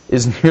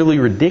is nearly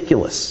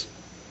ridiculous.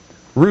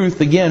 Ruth,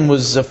 again,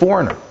 was a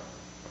foreigner.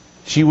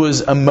 She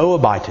was a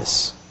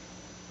Moabitess.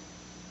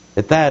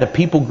 At that, a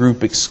people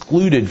group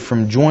excluded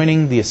from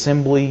joining the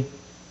assembly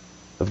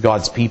of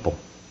God's people.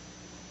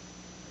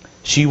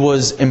 She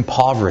was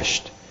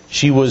impoverished.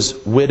 She was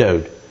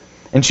widowed.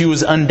 And she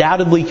was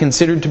undoubtedly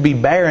considered to be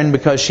barren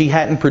because she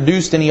hadn't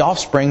produced any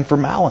offspring for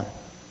Mahlon.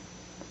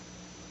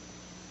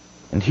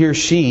 And here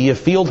she, a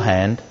field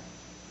hand,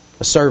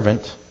 a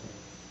servant,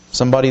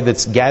 somebody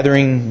that's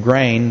gathering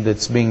grain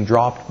that's being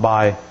dropped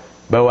by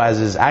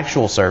Boaz's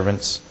actual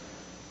servants,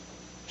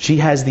 she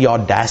has the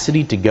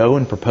audacity to go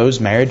and propose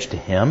marriage to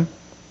him?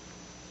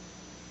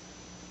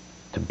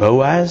 To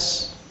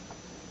Boaz?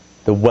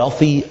 The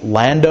wealthy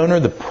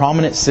landowner, the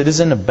prominent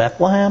citizen of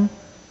Bethlehem?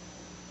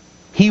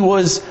 He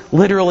was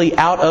literally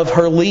out of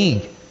her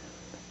league.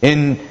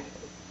 In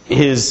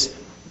his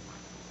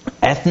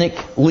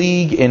ethnic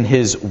league, in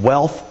his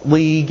wealth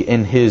league,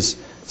 in his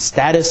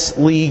status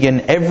league,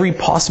 in every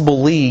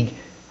possible league,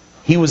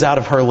 he was out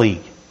of her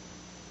league.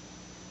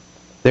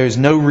 There is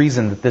no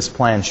reason that this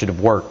plan should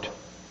have worked,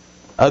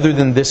 other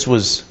than this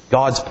was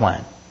God's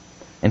plan.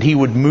 And He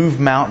would move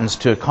mountains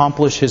to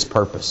accomplish His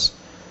purpose.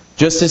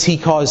 Just as He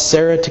caused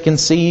Sarah to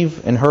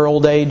conceive in her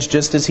old age,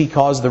 just as He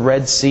caused the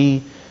Red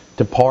Sea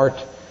to part,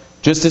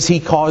 just as He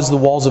caused the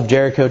walls of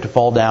Jericho to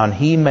fall down,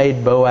 He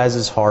made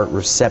Boaz's heart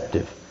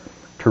receptive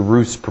to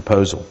Ruth's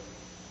proposal.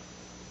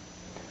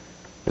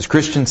 As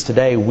Christians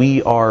today,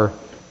 we are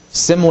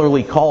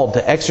similarly called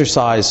to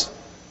exercise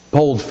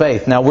bold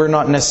faith. Now, we're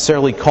not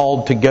necessarily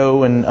called to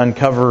go and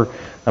uncover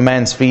a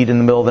man's feet in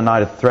the middle of the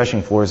night at the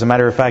threshing floor. As a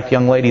matter of fact,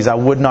 young ladies, I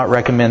would not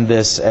recommend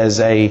this as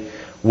a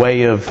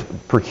way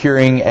of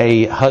procuring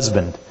a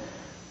husband.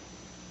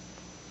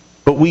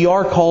 But we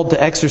are called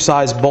to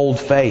exercise bold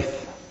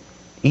faith,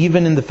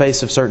 even in the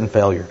face of certain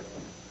failure.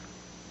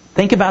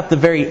 Think about the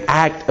very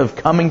act of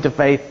coming to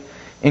faith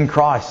in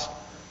Christ.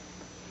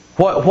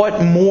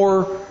 What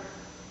more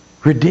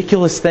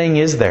ridiculous thing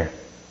is there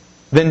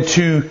than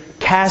to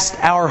cast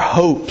our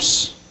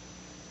hopes,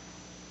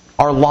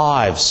 our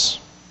lives,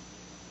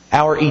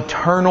 our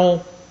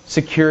eternal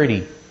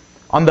security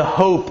on the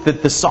hope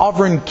that the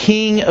sovereign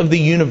King of the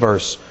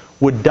universe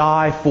would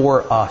die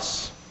for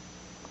us?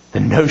 The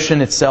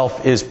notion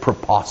itself is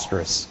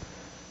preposterous.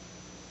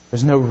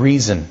 There's no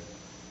reason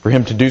for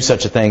Him to do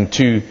such a thing,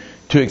 to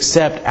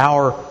accept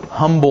our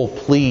humble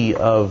plea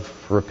of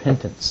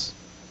repentance,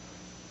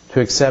 to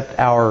accept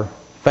our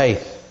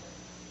faith.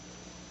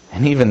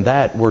 And even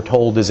that, we're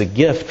told, is a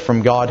gift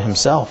from God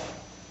Himself,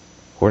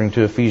 according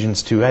to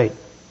Ephesians 2:8.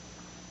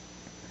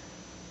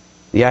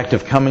 The act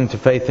of coming to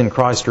faith in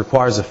Christ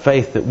requires a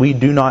faith that we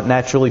do not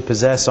naturally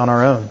possess on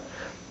our own.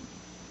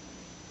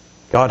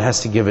 God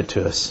has to give it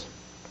to us.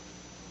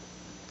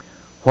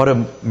 What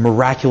a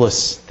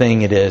miraculous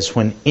thing it is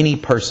when any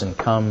person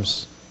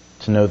comes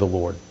to know the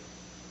Lord.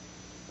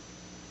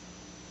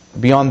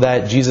 Beyond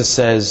that, Jesus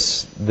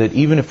says that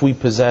even if we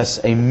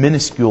possess a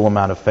minuscule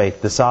amount of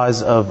faith, the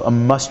size of a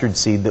mustard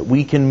seed, that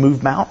we can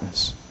move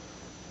mountains.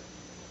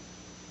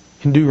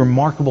 Can do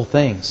remarkable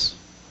things.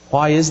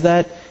 Why is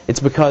that?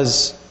 It's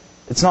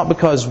not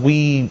because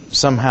we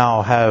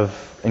somehow have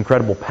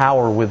incredible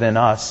power within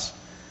us.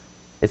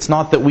 It's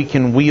not that we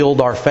can wield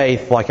our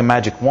faith like a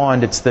magic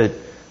wand. It's that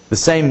the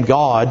same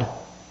God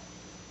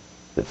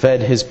that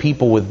fed His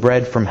people with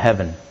bread from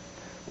heaven,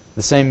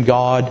 the same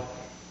God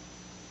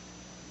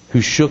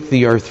who shook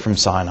the earth from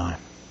Sinai,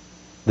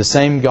 the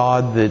same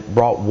God that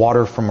brought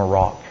water from a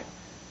rock,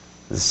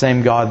 the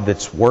same God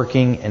that's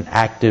working and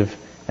active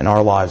in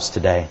our lives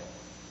today.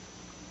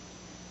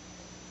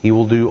 He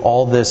will do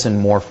all this and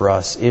more for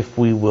us if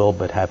we will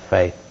but have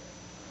faith.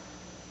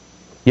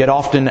 Yet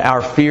often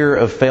our fear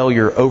of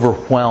failure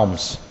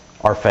overwhelms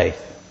our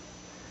faith.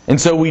 And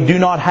so we do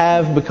not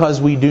have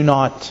because we do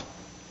not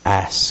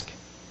ask.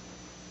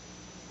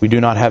 We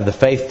do not have the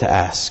faith to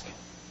ask.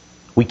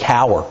 We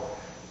cower,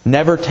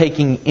 never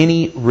taking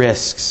any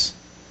risks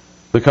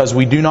because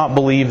we do not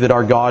believe that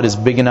our God is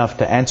big enough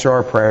to answer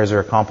our prayers or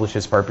accomplish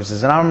His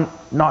purposes. And I'm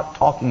not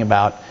talking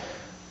about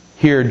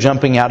here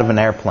jumping out of an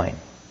airplane.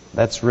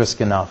 That's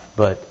risk enough,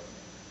 but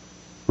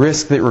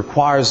risk that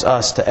requires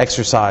us to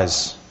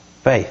exercise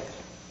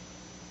faith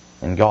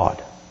in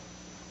God.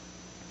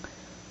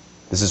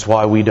 This is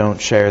why we don't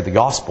share the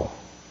gospel,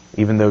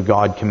 even though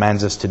God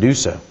commands us to do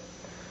so.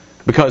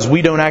 Because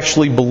we don't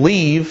actually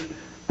believe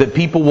that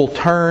people will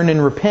turn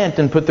and repent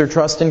and put their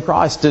trust in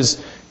Christ,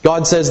 as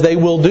God says they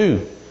will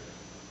do.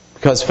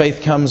 Because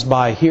faith comes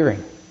by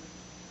hearing.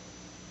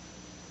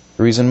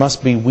 The reason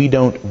must be we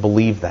don't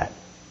believe that.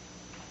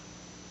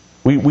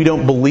 We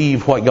don't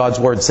believe what God's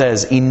Word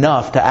says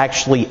enough to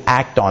actually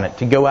act on it,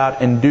 to go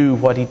out and do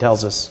what He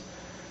tells us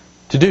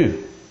to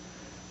do.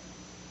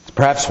 It's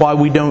perhaps why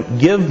we don't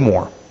give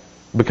more,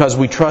 because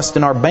we trust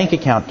in our bank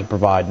account to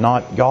provide,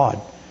 not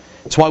God.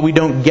 It's why we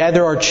don't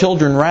gather our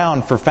children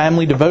round for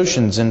family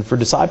devotions and for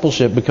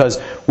discipleship, because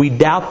we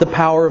doubt the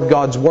power of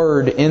God's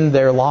Word in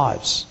their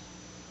lives.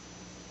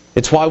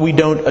 It's why we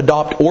don't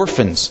adopt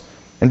orphans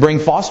and bring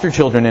foster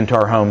children into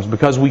our homes,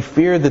 because we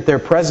fear that their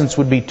presence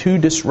would be too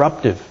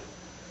disruptive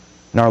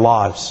in our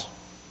lives.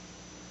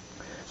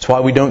 It's why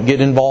we don't get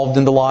involved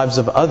in the lives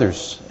of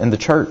others in the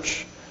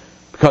church,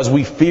 because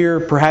we fear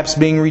perhaps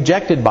being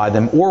rejected by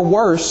them, or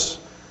worse,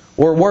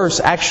 or worse,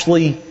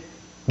 actually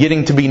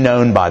getting to be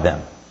known by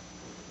them.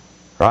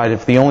 Right?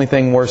 If the only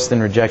thing worse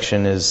than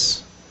rejection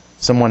is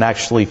someone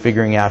actually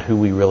figuring out who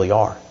we really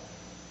are,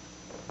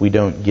 we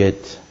don't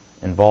get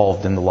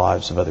involved in the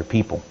lives of other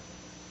people.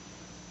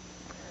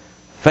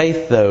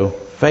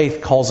 Faith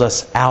calls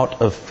us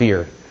out of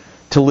fear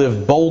to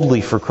live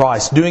boldly for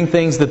Christ, doing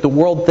things that the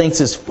world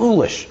thinks is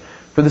foolish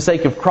for the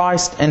sake of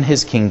Christ and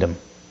His kingdom.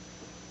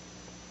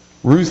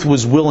 Ruth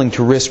was willing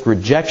to risk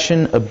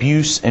rejection,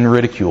 abuse, and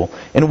ridicule.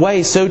 In a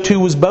way, so too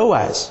was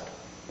Boaz.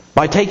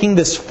 By taking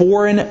this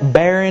foreign,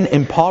 barren,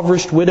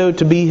 impoverished widow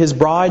to be his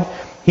bride,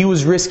 he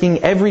was risking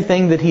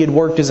everything that he had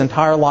worked his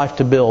entire life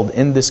to build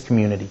in this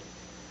community.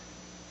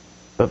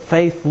 But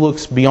faith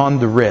looks beyond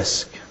the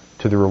risk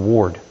to the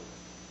reward.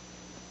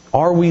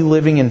 Are we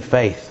living in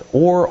faith,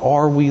 or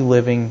are we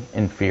living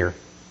in fear?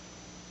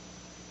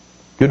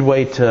 Good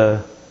way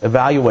to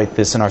evaluate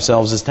this in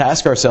ourselves is to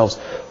ask ourselves,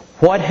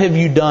 what have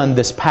you done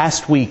this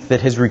past week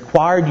that has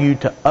required you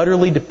to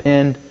utterly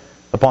depend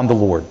upon the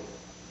Lord?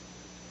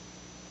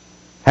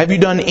 Have you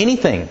done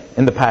anything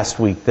in the past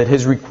week that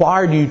has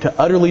required you to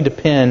utterly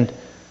depend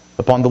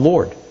upon the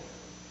Lord?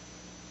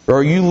 Or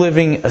are you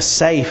living a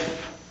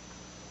safe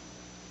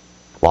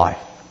life?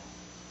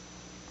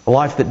 A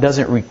life that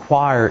doesn't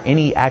require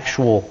any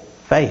actual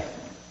faith?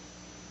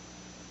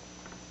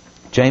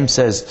 James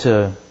says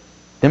to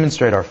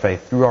demonstrate our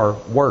faith through our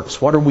works.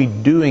 What are we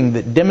doing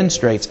that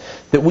demonstrates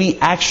that we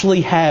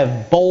actually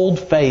have bold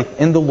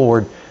faith in the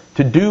Lord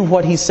to do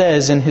what He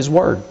says in His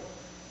Word?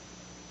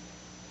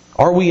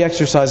 Are we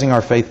exercising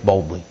our faith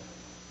boldly?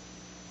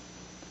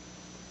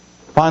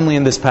 Finally,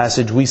 in this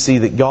passage, we see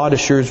that God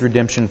assures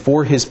redemption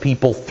for His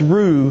people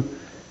through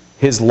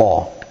His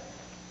law.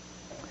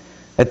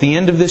 At the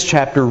end of this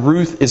chapter,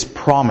 Ruth is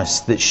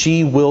promised that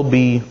she will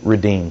be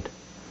redeemed.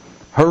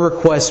 Her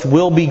request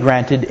will be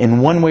granted in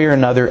one way or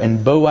another,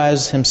 and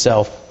Boaz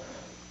himself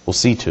will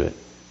see to it.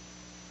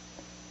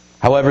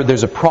 However,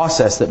 there's a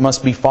process that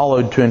must be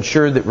followed to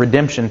ensure that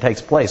redemption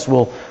takes place.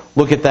 We'll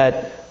look at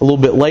that a little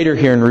bit later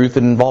here in Ruth.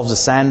 It involves a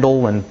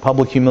sandal and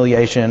public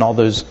humiliation and all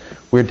those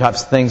weird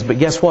types of things. But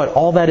guess what?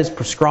 All that is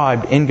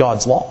prescribed in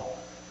God's law.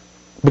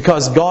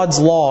 Because God's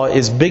law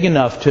is big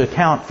enough to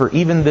account for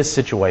even this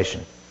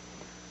situation.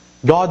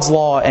 God's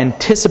law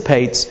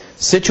anticipates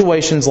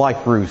situations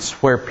like Ruth's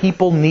where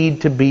people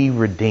need to be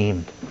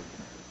redeemed.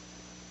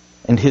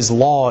 And His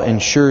law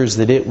ensures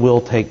that it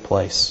will take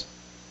place.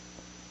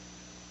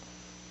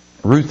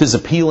 Ruth is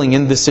appealing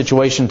in this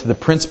situation to the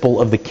principle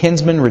of the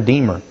kinsman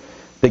redeemer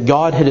that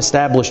God had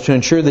established to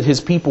ensure that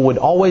His people would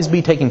always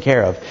be taken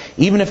care of.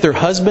 Even if their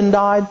husband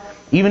died,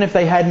 even if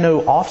they had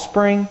no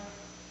offspring,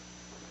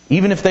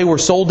 even if they were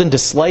sold into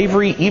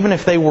slavery, even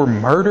if they were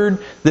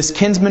murdered, this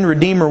kinsman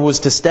redeemer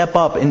was to step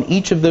up in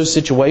each of those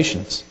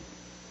situations.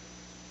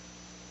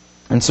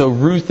 And so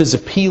Ruth is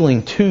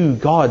appealing to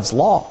God's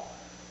law.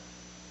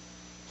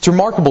 It's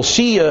remarkable.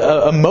 She,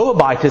 a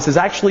Moabitess, is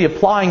actually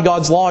applying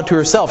God's law to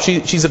herself.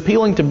 She's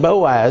appealing to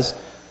Boaz,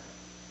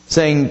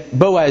 saying,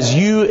 Boaz,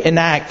 you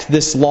enact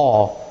this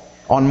law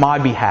on my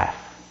behalf.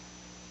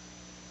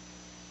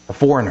 A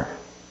foreigner,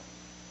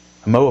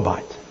 a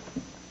Moabite.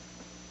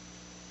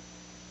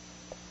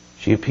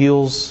 She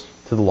appeals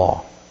to the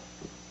law.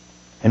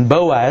 And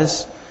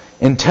Boaz,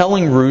 in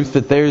telling Ruth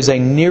that there is a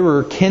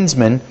nearer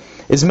kinsman,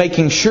 is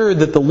making sure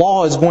that the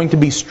law is going to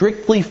be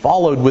strictly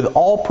followed with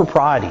all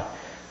propriety,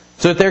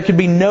 so that there could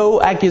be no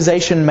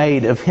accusation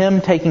made of him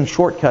taking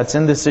shortcuts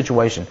in this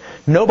situation.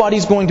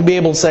 Nobody's going to be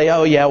able to say,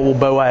 oh yeah, well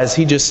Boaz,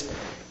 he just,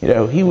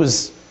 he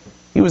was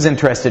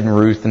interested in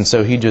Ruth, and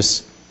so he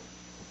just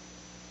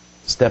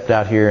stepped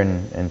out here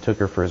and took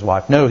her for his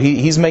wife. No,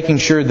 he's making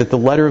sure that the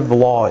letter of the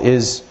law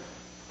is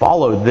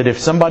followed, that if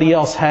somebody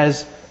else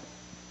has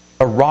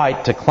a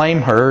right to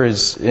claim her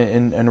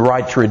and a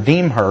right to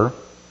redeem her,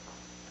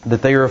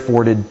 that they are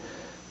afforded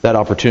that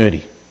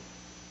opportunity.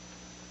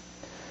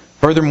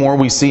 Furthermore,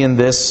 we see in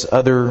this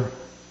other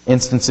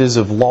instances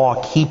of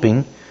law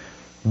keeping,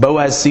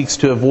 Boaz seeks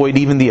to avoid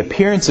even the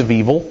appearance of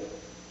evil,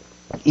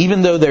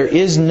 even though there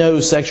is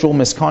no sexual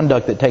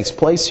misconduct that takes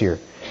place here.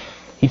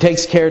 He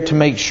takes care to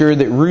make sure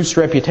that Ruth's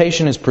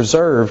reputation is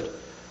preserved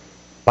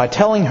by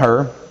telling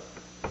her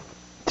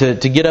to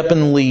get up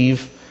and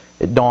leave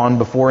at dawn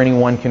before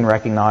anyone can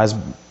recognize,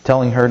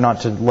 telling her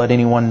not to let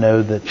anyone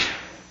know that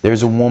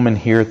there's a woman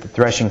here at the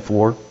threshing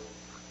floor.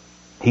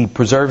 He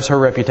preserves her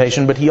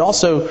reputation, but he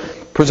also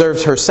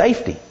preserves her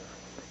safety.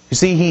 You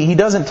see, he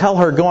doesn't tell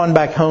her going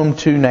back home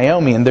to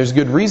Naomi, and there's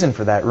good reason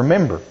for that.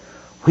 Remember,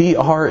 we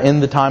are in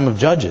the time of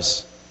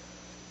Judges.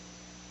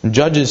 In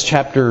Judges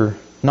chapter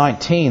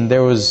 19,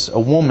 there was a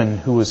woman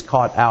who was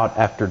caught out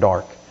after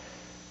dark,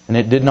 and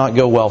it did not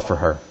go well for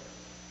her.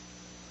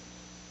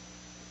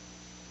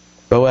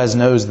 Boaz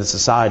knows the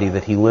society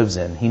that he lives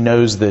in. He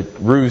knows that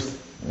Ruth,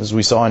 as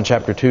we saw in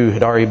chapter 2,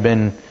 had already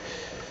been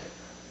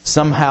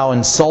somehow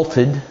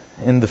insulted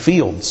in the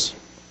fields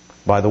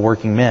by the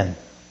working men.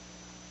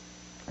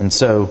 And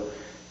so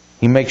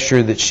he makes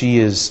sure that she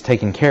is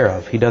taken care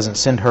of. He doesn't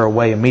send her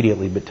away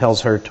immediately, but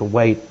tells her to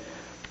wait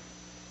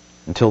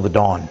until the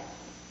dawn.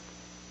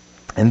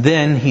 And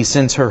then he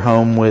sends her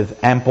home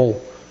with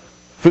ample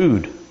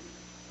food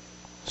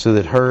so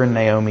that her and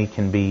Naomi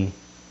can be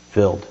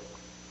filled.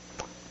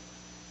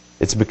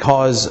 It's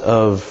because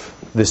of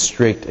this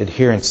strict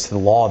adherence to the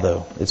law,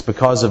 though. It's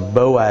because of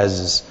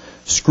Boaz's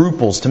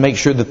scruples to make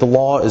sure that the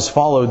law is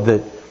followed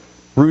that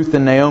Ruth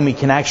and Naomi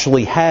can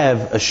actually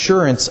have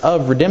assurance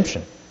of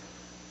redemption.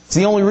 It's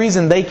the only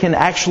reason they can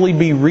actually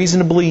be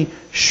reasonably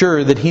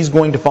sure that he's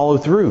going to follow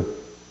through.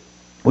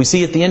 We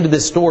see at the end of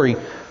this story,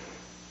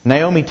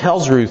 Naomi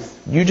tells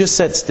Ruth, you just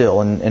sit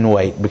still and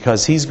wait,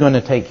 because he's going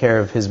to take care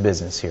of his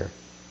business here.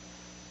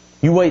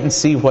 You wait and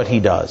see what he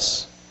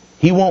does.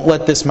 He won't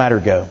let this matter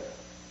go,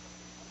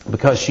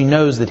 because she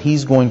knows that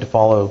he's going to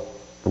follow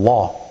the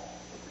law.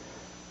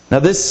 Now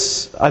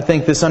I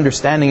think this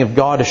understanding of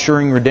God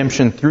assuring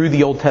redemption through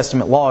the Old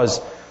Testament laws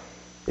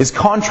is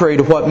contrary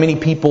to what many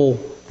people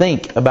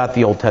think about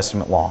the Old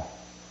Testament law.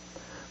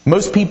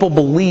 Most people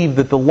believe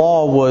that the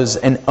law was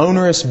an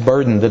onerous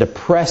burden that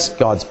oppressed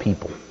God's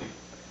people.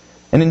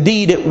 And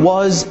indeed, it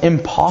was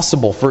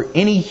impossible for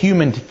any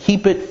human to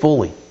keep it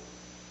fully.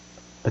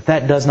 But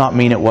that does not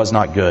mean it was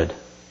not good.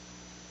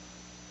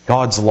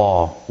 God's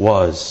law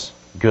was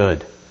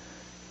good.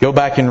 Go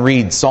back and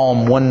read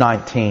Psalm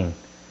 119.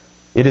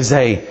 It is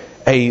a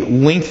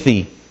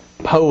lengthy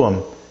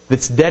poem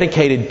that's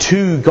dedicated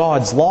to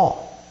God's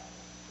law,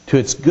 to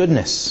its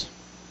goodness.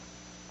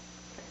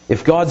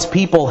 If God's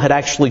people had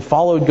actually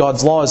followed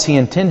God's law as He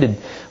intended,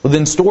 well,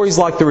 then stories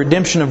like the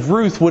redemption of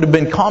Ruth would have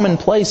been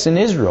commonplace in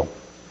Israel.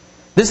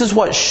 This is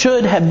what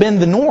should have been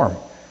the norm.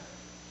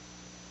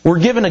 We're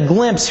given a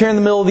glimpse here in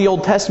the middle of the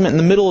Old Testament, in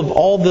the middle of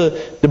all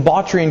the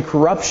debauchery and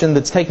corruption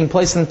that's taking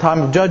place in the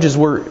time of Judges.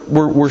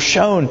 We're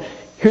shown,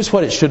 here's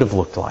what it should have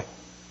looked like.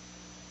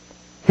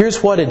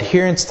 Here's what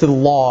adherence to the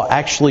law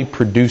actually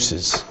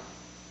produces.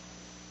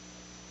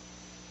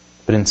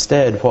 But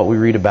instead, what we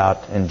read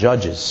about in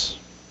Judges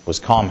was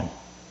common,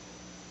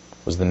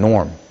 was the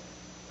norm.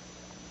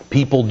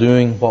 People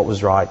doing what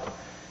was right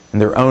in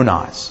their own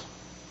eyes.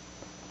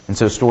 And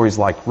so stories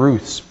like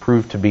Ruth's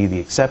proved to be the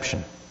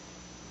exception.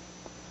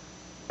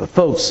 But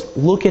folks,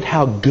 look at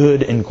how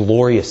good and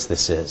glorious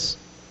this is.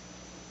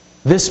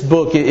 This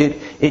book,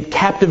 it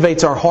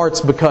captivates our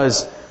hearts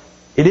because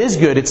it is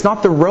good. It's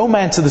not the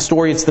romance of the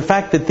story. It's the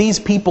fact that these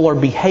people are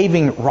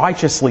behaving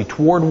righteously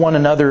toward one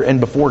another and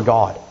before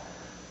God.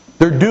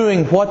 They're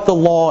doing what the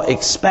law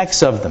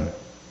expects of them.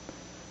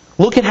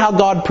 Look at how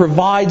God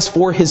provides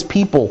for His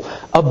people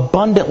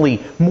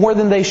abundantly, more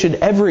than they should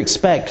ever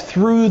expect,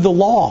 through the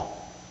law.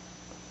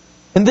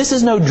 And this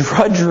is no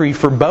drudgery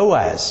for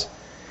Boaz.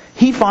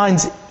 He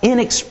finds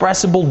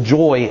inexpressible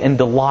joy and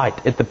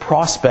delight at the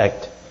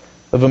prospect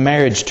of a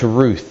marriage to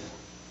Ruth.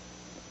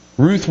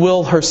 Ruth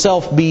will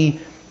herself be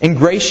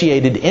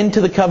ingratiated into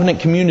the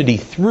covenant community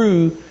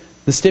through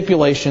the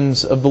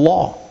stipulations of the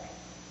law.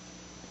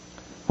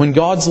 When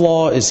God's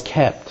law is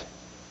kept,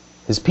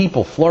 His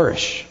people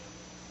flourish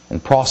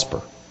and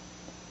prosper.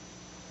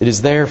 It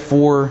is there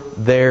for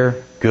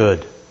their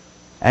good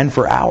and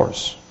for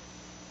ours.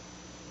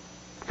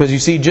 Because you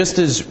see, just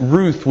as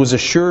Ruth was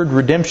assured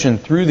redemption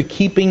through the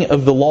keeping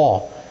of the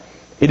law,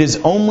 it is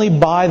only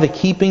by the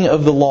keeping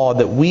of the law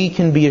that we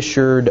can be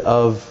assured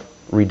of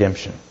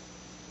redemption.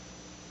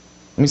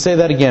 Let me say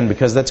that again,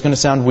 because that's going to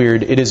sound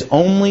weird. It is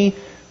only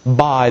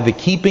by the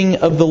keeping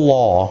of the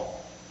law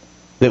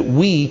that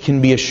we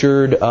can be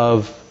assured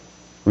of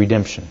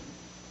redemption.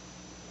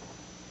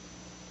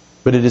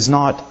 But it is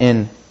not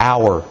in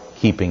our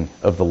keeping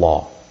of the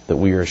law that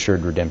we are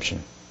assured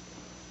redemption,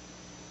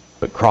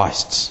 but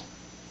Christ's.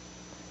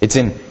 It's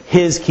in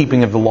His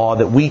keeping of the law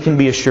that we can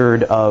be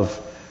assured of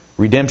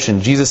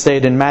redemption. Jesus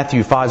stated in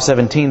Matthew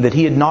 5:17 that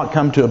He had not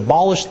come to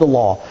abolish the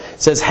law.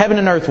 It says, heaven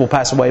and earth will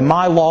pass away,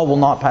 my law will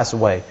not pass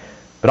away.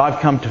 But I've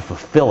come to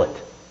fulfill it.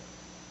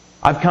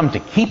 I've come to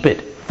keep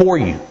it for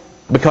you,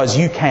 because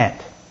you can't.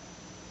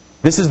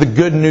 This is the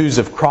good news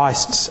of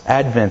Christ's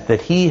advent,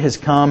 that He has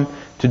come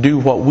to do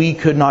what we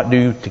could not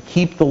do, to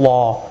keep the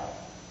law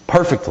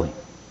perfectly.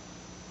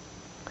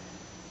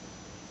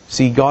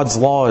 See, God's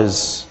law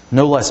is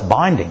no less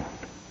binding.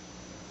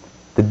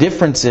 The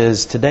difference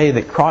is today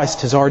that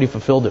Christ has already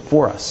fulfilled it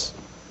for us.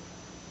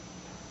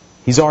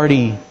 He's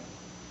already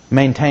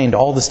maintained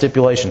all the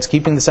stipulations.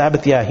 Keeping the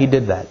Sabbath, yeah, He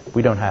did that.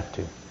 We don't have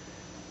to.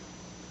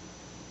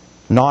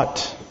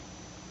 Not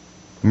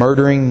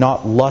murdering,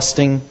 not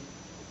lusting,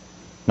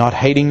 not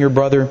hating your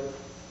brother.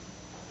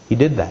 He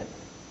did that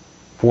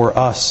for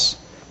us.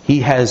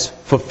 He has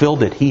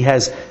fulfilled it. He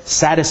has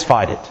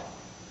satisfied it.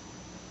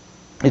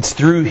 It's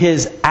through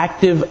His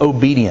active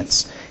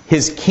obedience,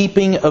 His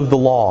keeping of the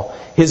law,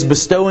 His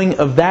bestowing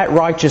of that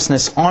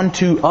righteousness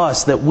onto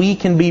us, that we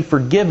can be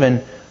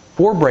forgiven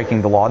for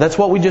breaking the law. That's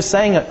what we just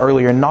sang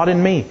earlier, not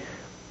in me.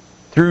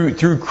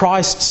 Through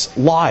Christ's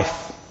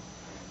life,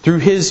 through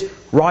His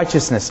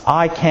righteousness,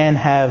 I can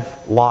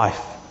have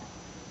life.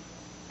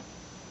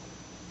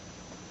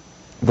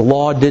 The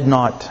law did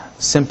not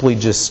simply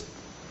just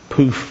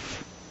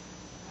poof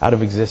out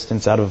of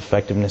existence, out of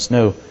effectiveness.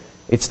 No,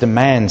 its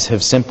demands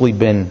have simply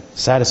been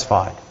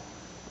satisfied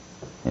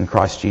in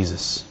Christ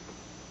Jesus.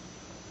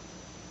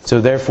 So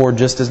therefore,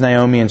 just as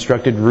Naomi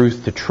instructed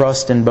Ruth to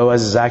trust in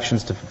Boaz's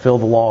actions to fulfill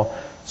the law,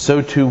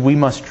 so too we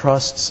must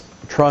trust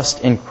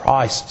in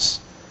Christ's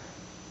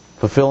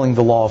fulfilling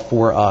the law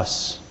for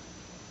us.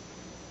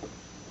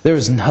 There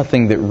is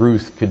nothing that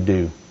Ruth could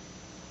do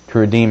to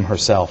redeem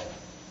herself.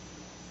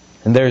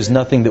 And there is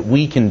nothing that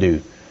we can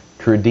do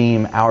to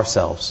redeem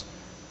ourselves.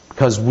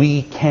 Because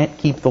we can't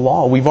keep the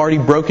law. We've already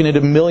broken it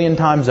 1,000,000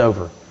 times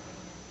over.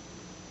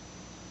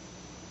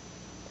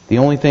 The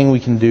only thing we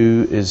can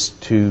do is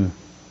to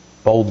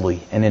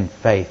boldly and in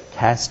faith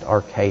cast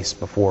our case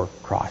before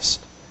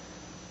Christ.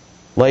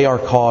 Lay our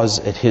cause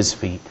at His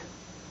feet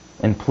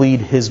and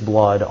plead His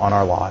blood on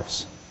our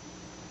lives.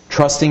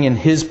 Trusting in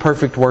His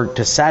perfect work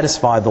to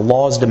satisfy the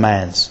law's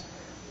demands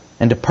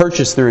and to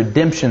purchase the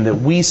redemption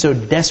that we so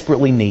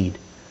desperately need.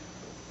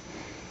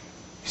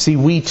 You see,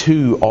 we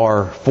too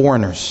are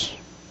foreigners.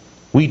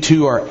 We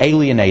too are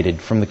alienated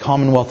from the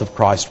commonwealth of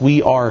Christ.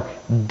 We are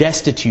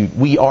destitute.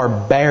 We are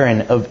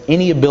barren of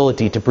any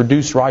ability to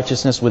produce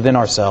righteousness within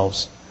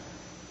ourselves.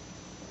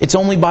 It's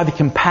only by the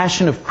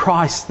compassion of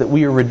Christ that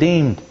we are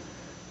redeemed.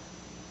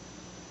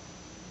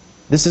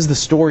 This is the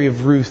story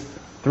of Ruth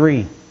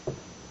 3.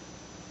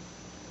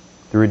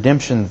 The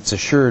redemption that's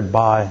assured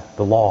by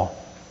the law.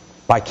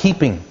 By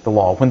keeping the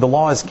law. When the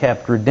law is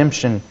kept,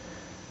 redemption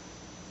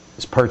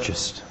is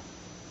purchased.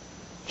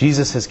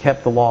 Jesus has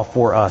kept the law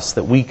for us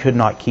that we could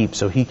not keep,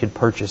 so He could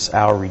purchase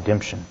our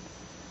redemption.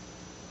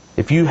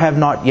 If you have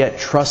not yet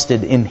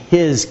trusted in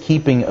His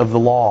keeping of the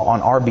law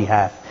on our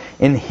behalf,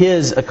 in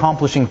His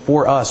accomplishing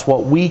for us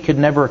what we could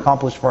never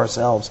accomplish for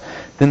ourselves,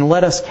 then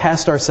let us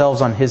cast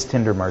ourselves on His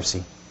tender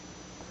mercy.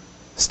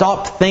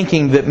 Stop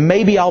thinking that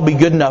maybe I'll be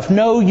good enough.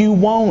 No, you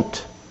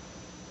won't.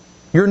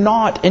 You're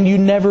not, and you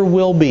never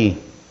will be.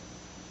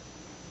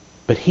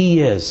 But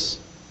He is.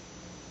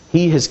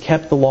 He has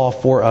kept the law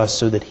for us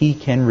so that He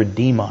can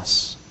redeem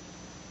us.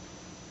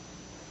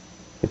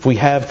 If we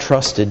have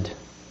trusted,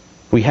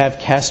 if we have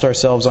cast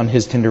ourselves on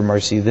His tender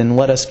mercy, then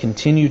let us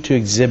continue to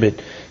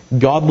exhibit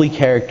godly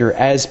character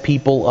as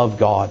people of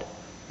God.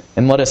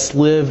 And let us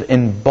live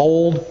in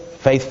bold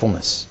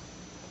faithfulness,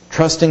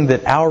 trusting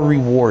that our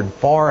reward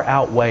far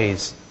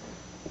outweighs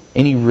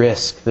any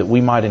risk that we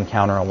might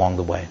encounter along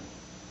the way.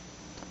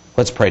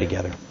 Let's pray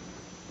together.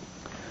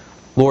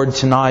 Lord,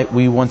 tonight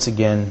we once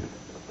again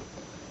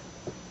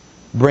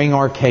bring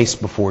our case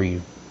before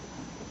You.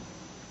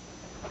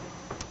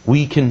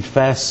 We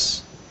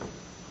confess,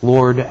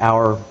 Lord,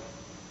 our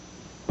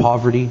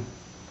poverty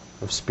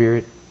of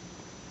spirit.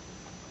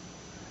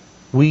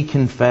 We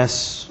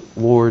confess,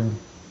 Lord,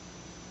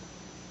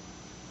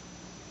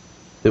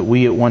 that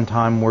we at one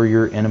time were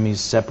Your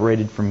enemies,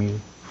 separated from You,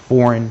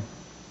 foreign,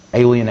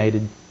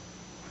 alienated.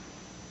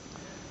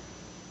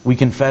 We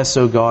confess,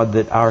 O God,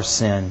 that our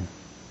sin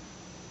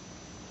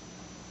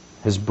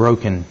has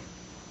broken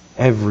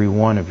every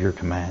one of Your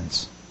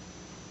commands.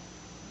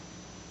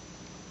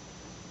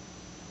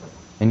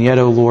 And yet,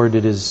 O Lord,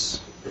 it is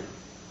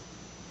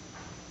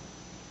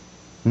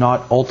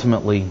not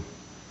ultimately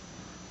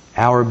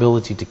our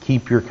ability to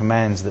keep Your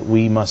commands that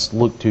we must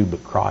look to,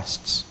 but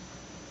Christ's.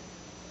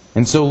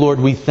 And so, Lord,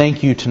 we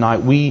thank You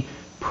tonight. We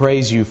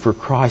praise You for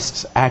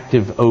Christ's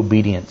active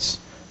obedience,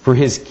 for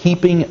His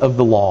keeping of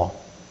the law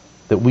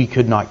that we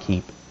could not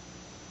keep,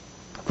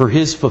 for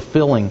His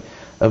fulfilling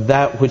of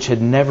that which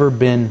had never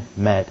been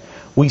met.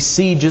 We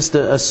see just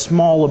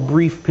a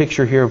brief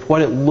picture here of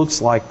what it looks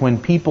like when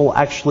people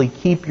actually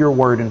keep Your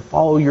word and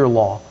follow Your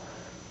law.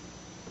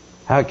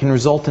 How it can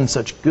result in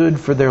such good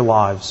for their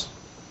lives.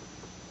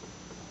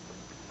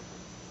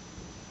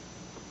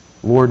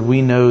 Lord,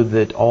 we know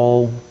that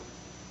all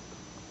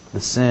the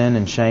sin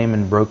and shame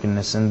and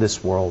brokenness in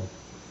this world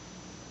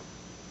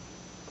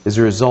is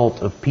a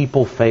result of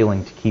people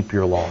failing to keep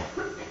Your law.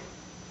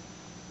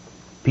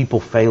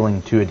 People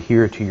failing to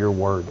adhere to Your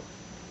word.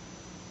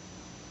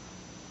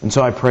 And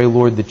so I pray,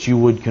 Lord, that You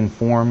would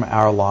conform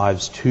our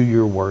lives to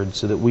Your word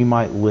so that we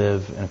might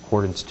live in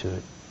accordance to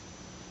it.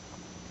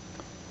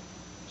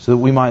 So that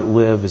we might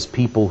live as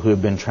people who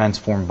have been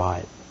transformed by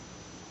it.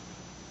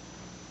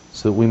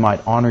 So that we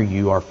might honor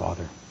You, our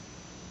Father.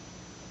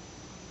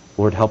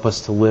 Lord, help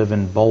us to live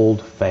in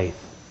bold faith,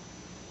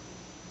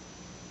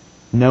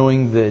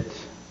 knowing that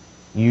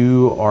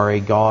You are a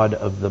God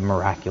of the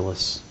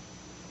miraculous.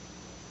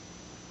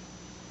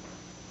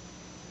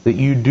 That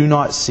You do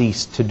not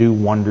cease to do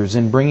wonders.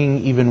 In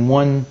bringing even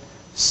one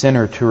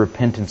sinner to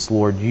repentance,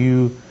 Lord,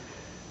 You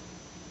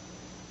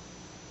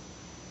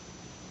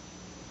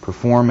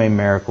perform a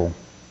miracle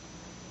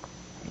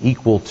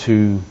equal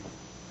to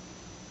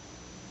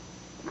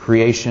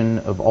creation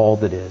of all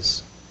that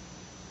is.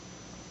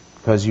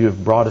 Because You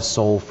have brought a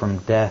soul from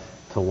death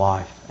to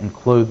life and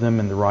clothed them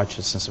in the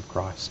righteousness of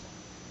Christ.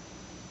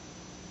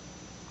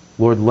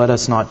 Lord, let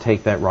us not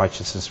take that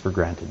righteousness for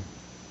granted.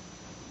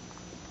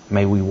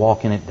 May we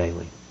walk in it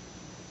daily.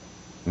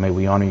 May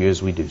we honor You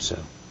as we do so.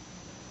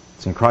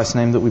 It's in Christ's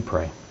name that we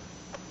pray.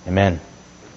 Amen.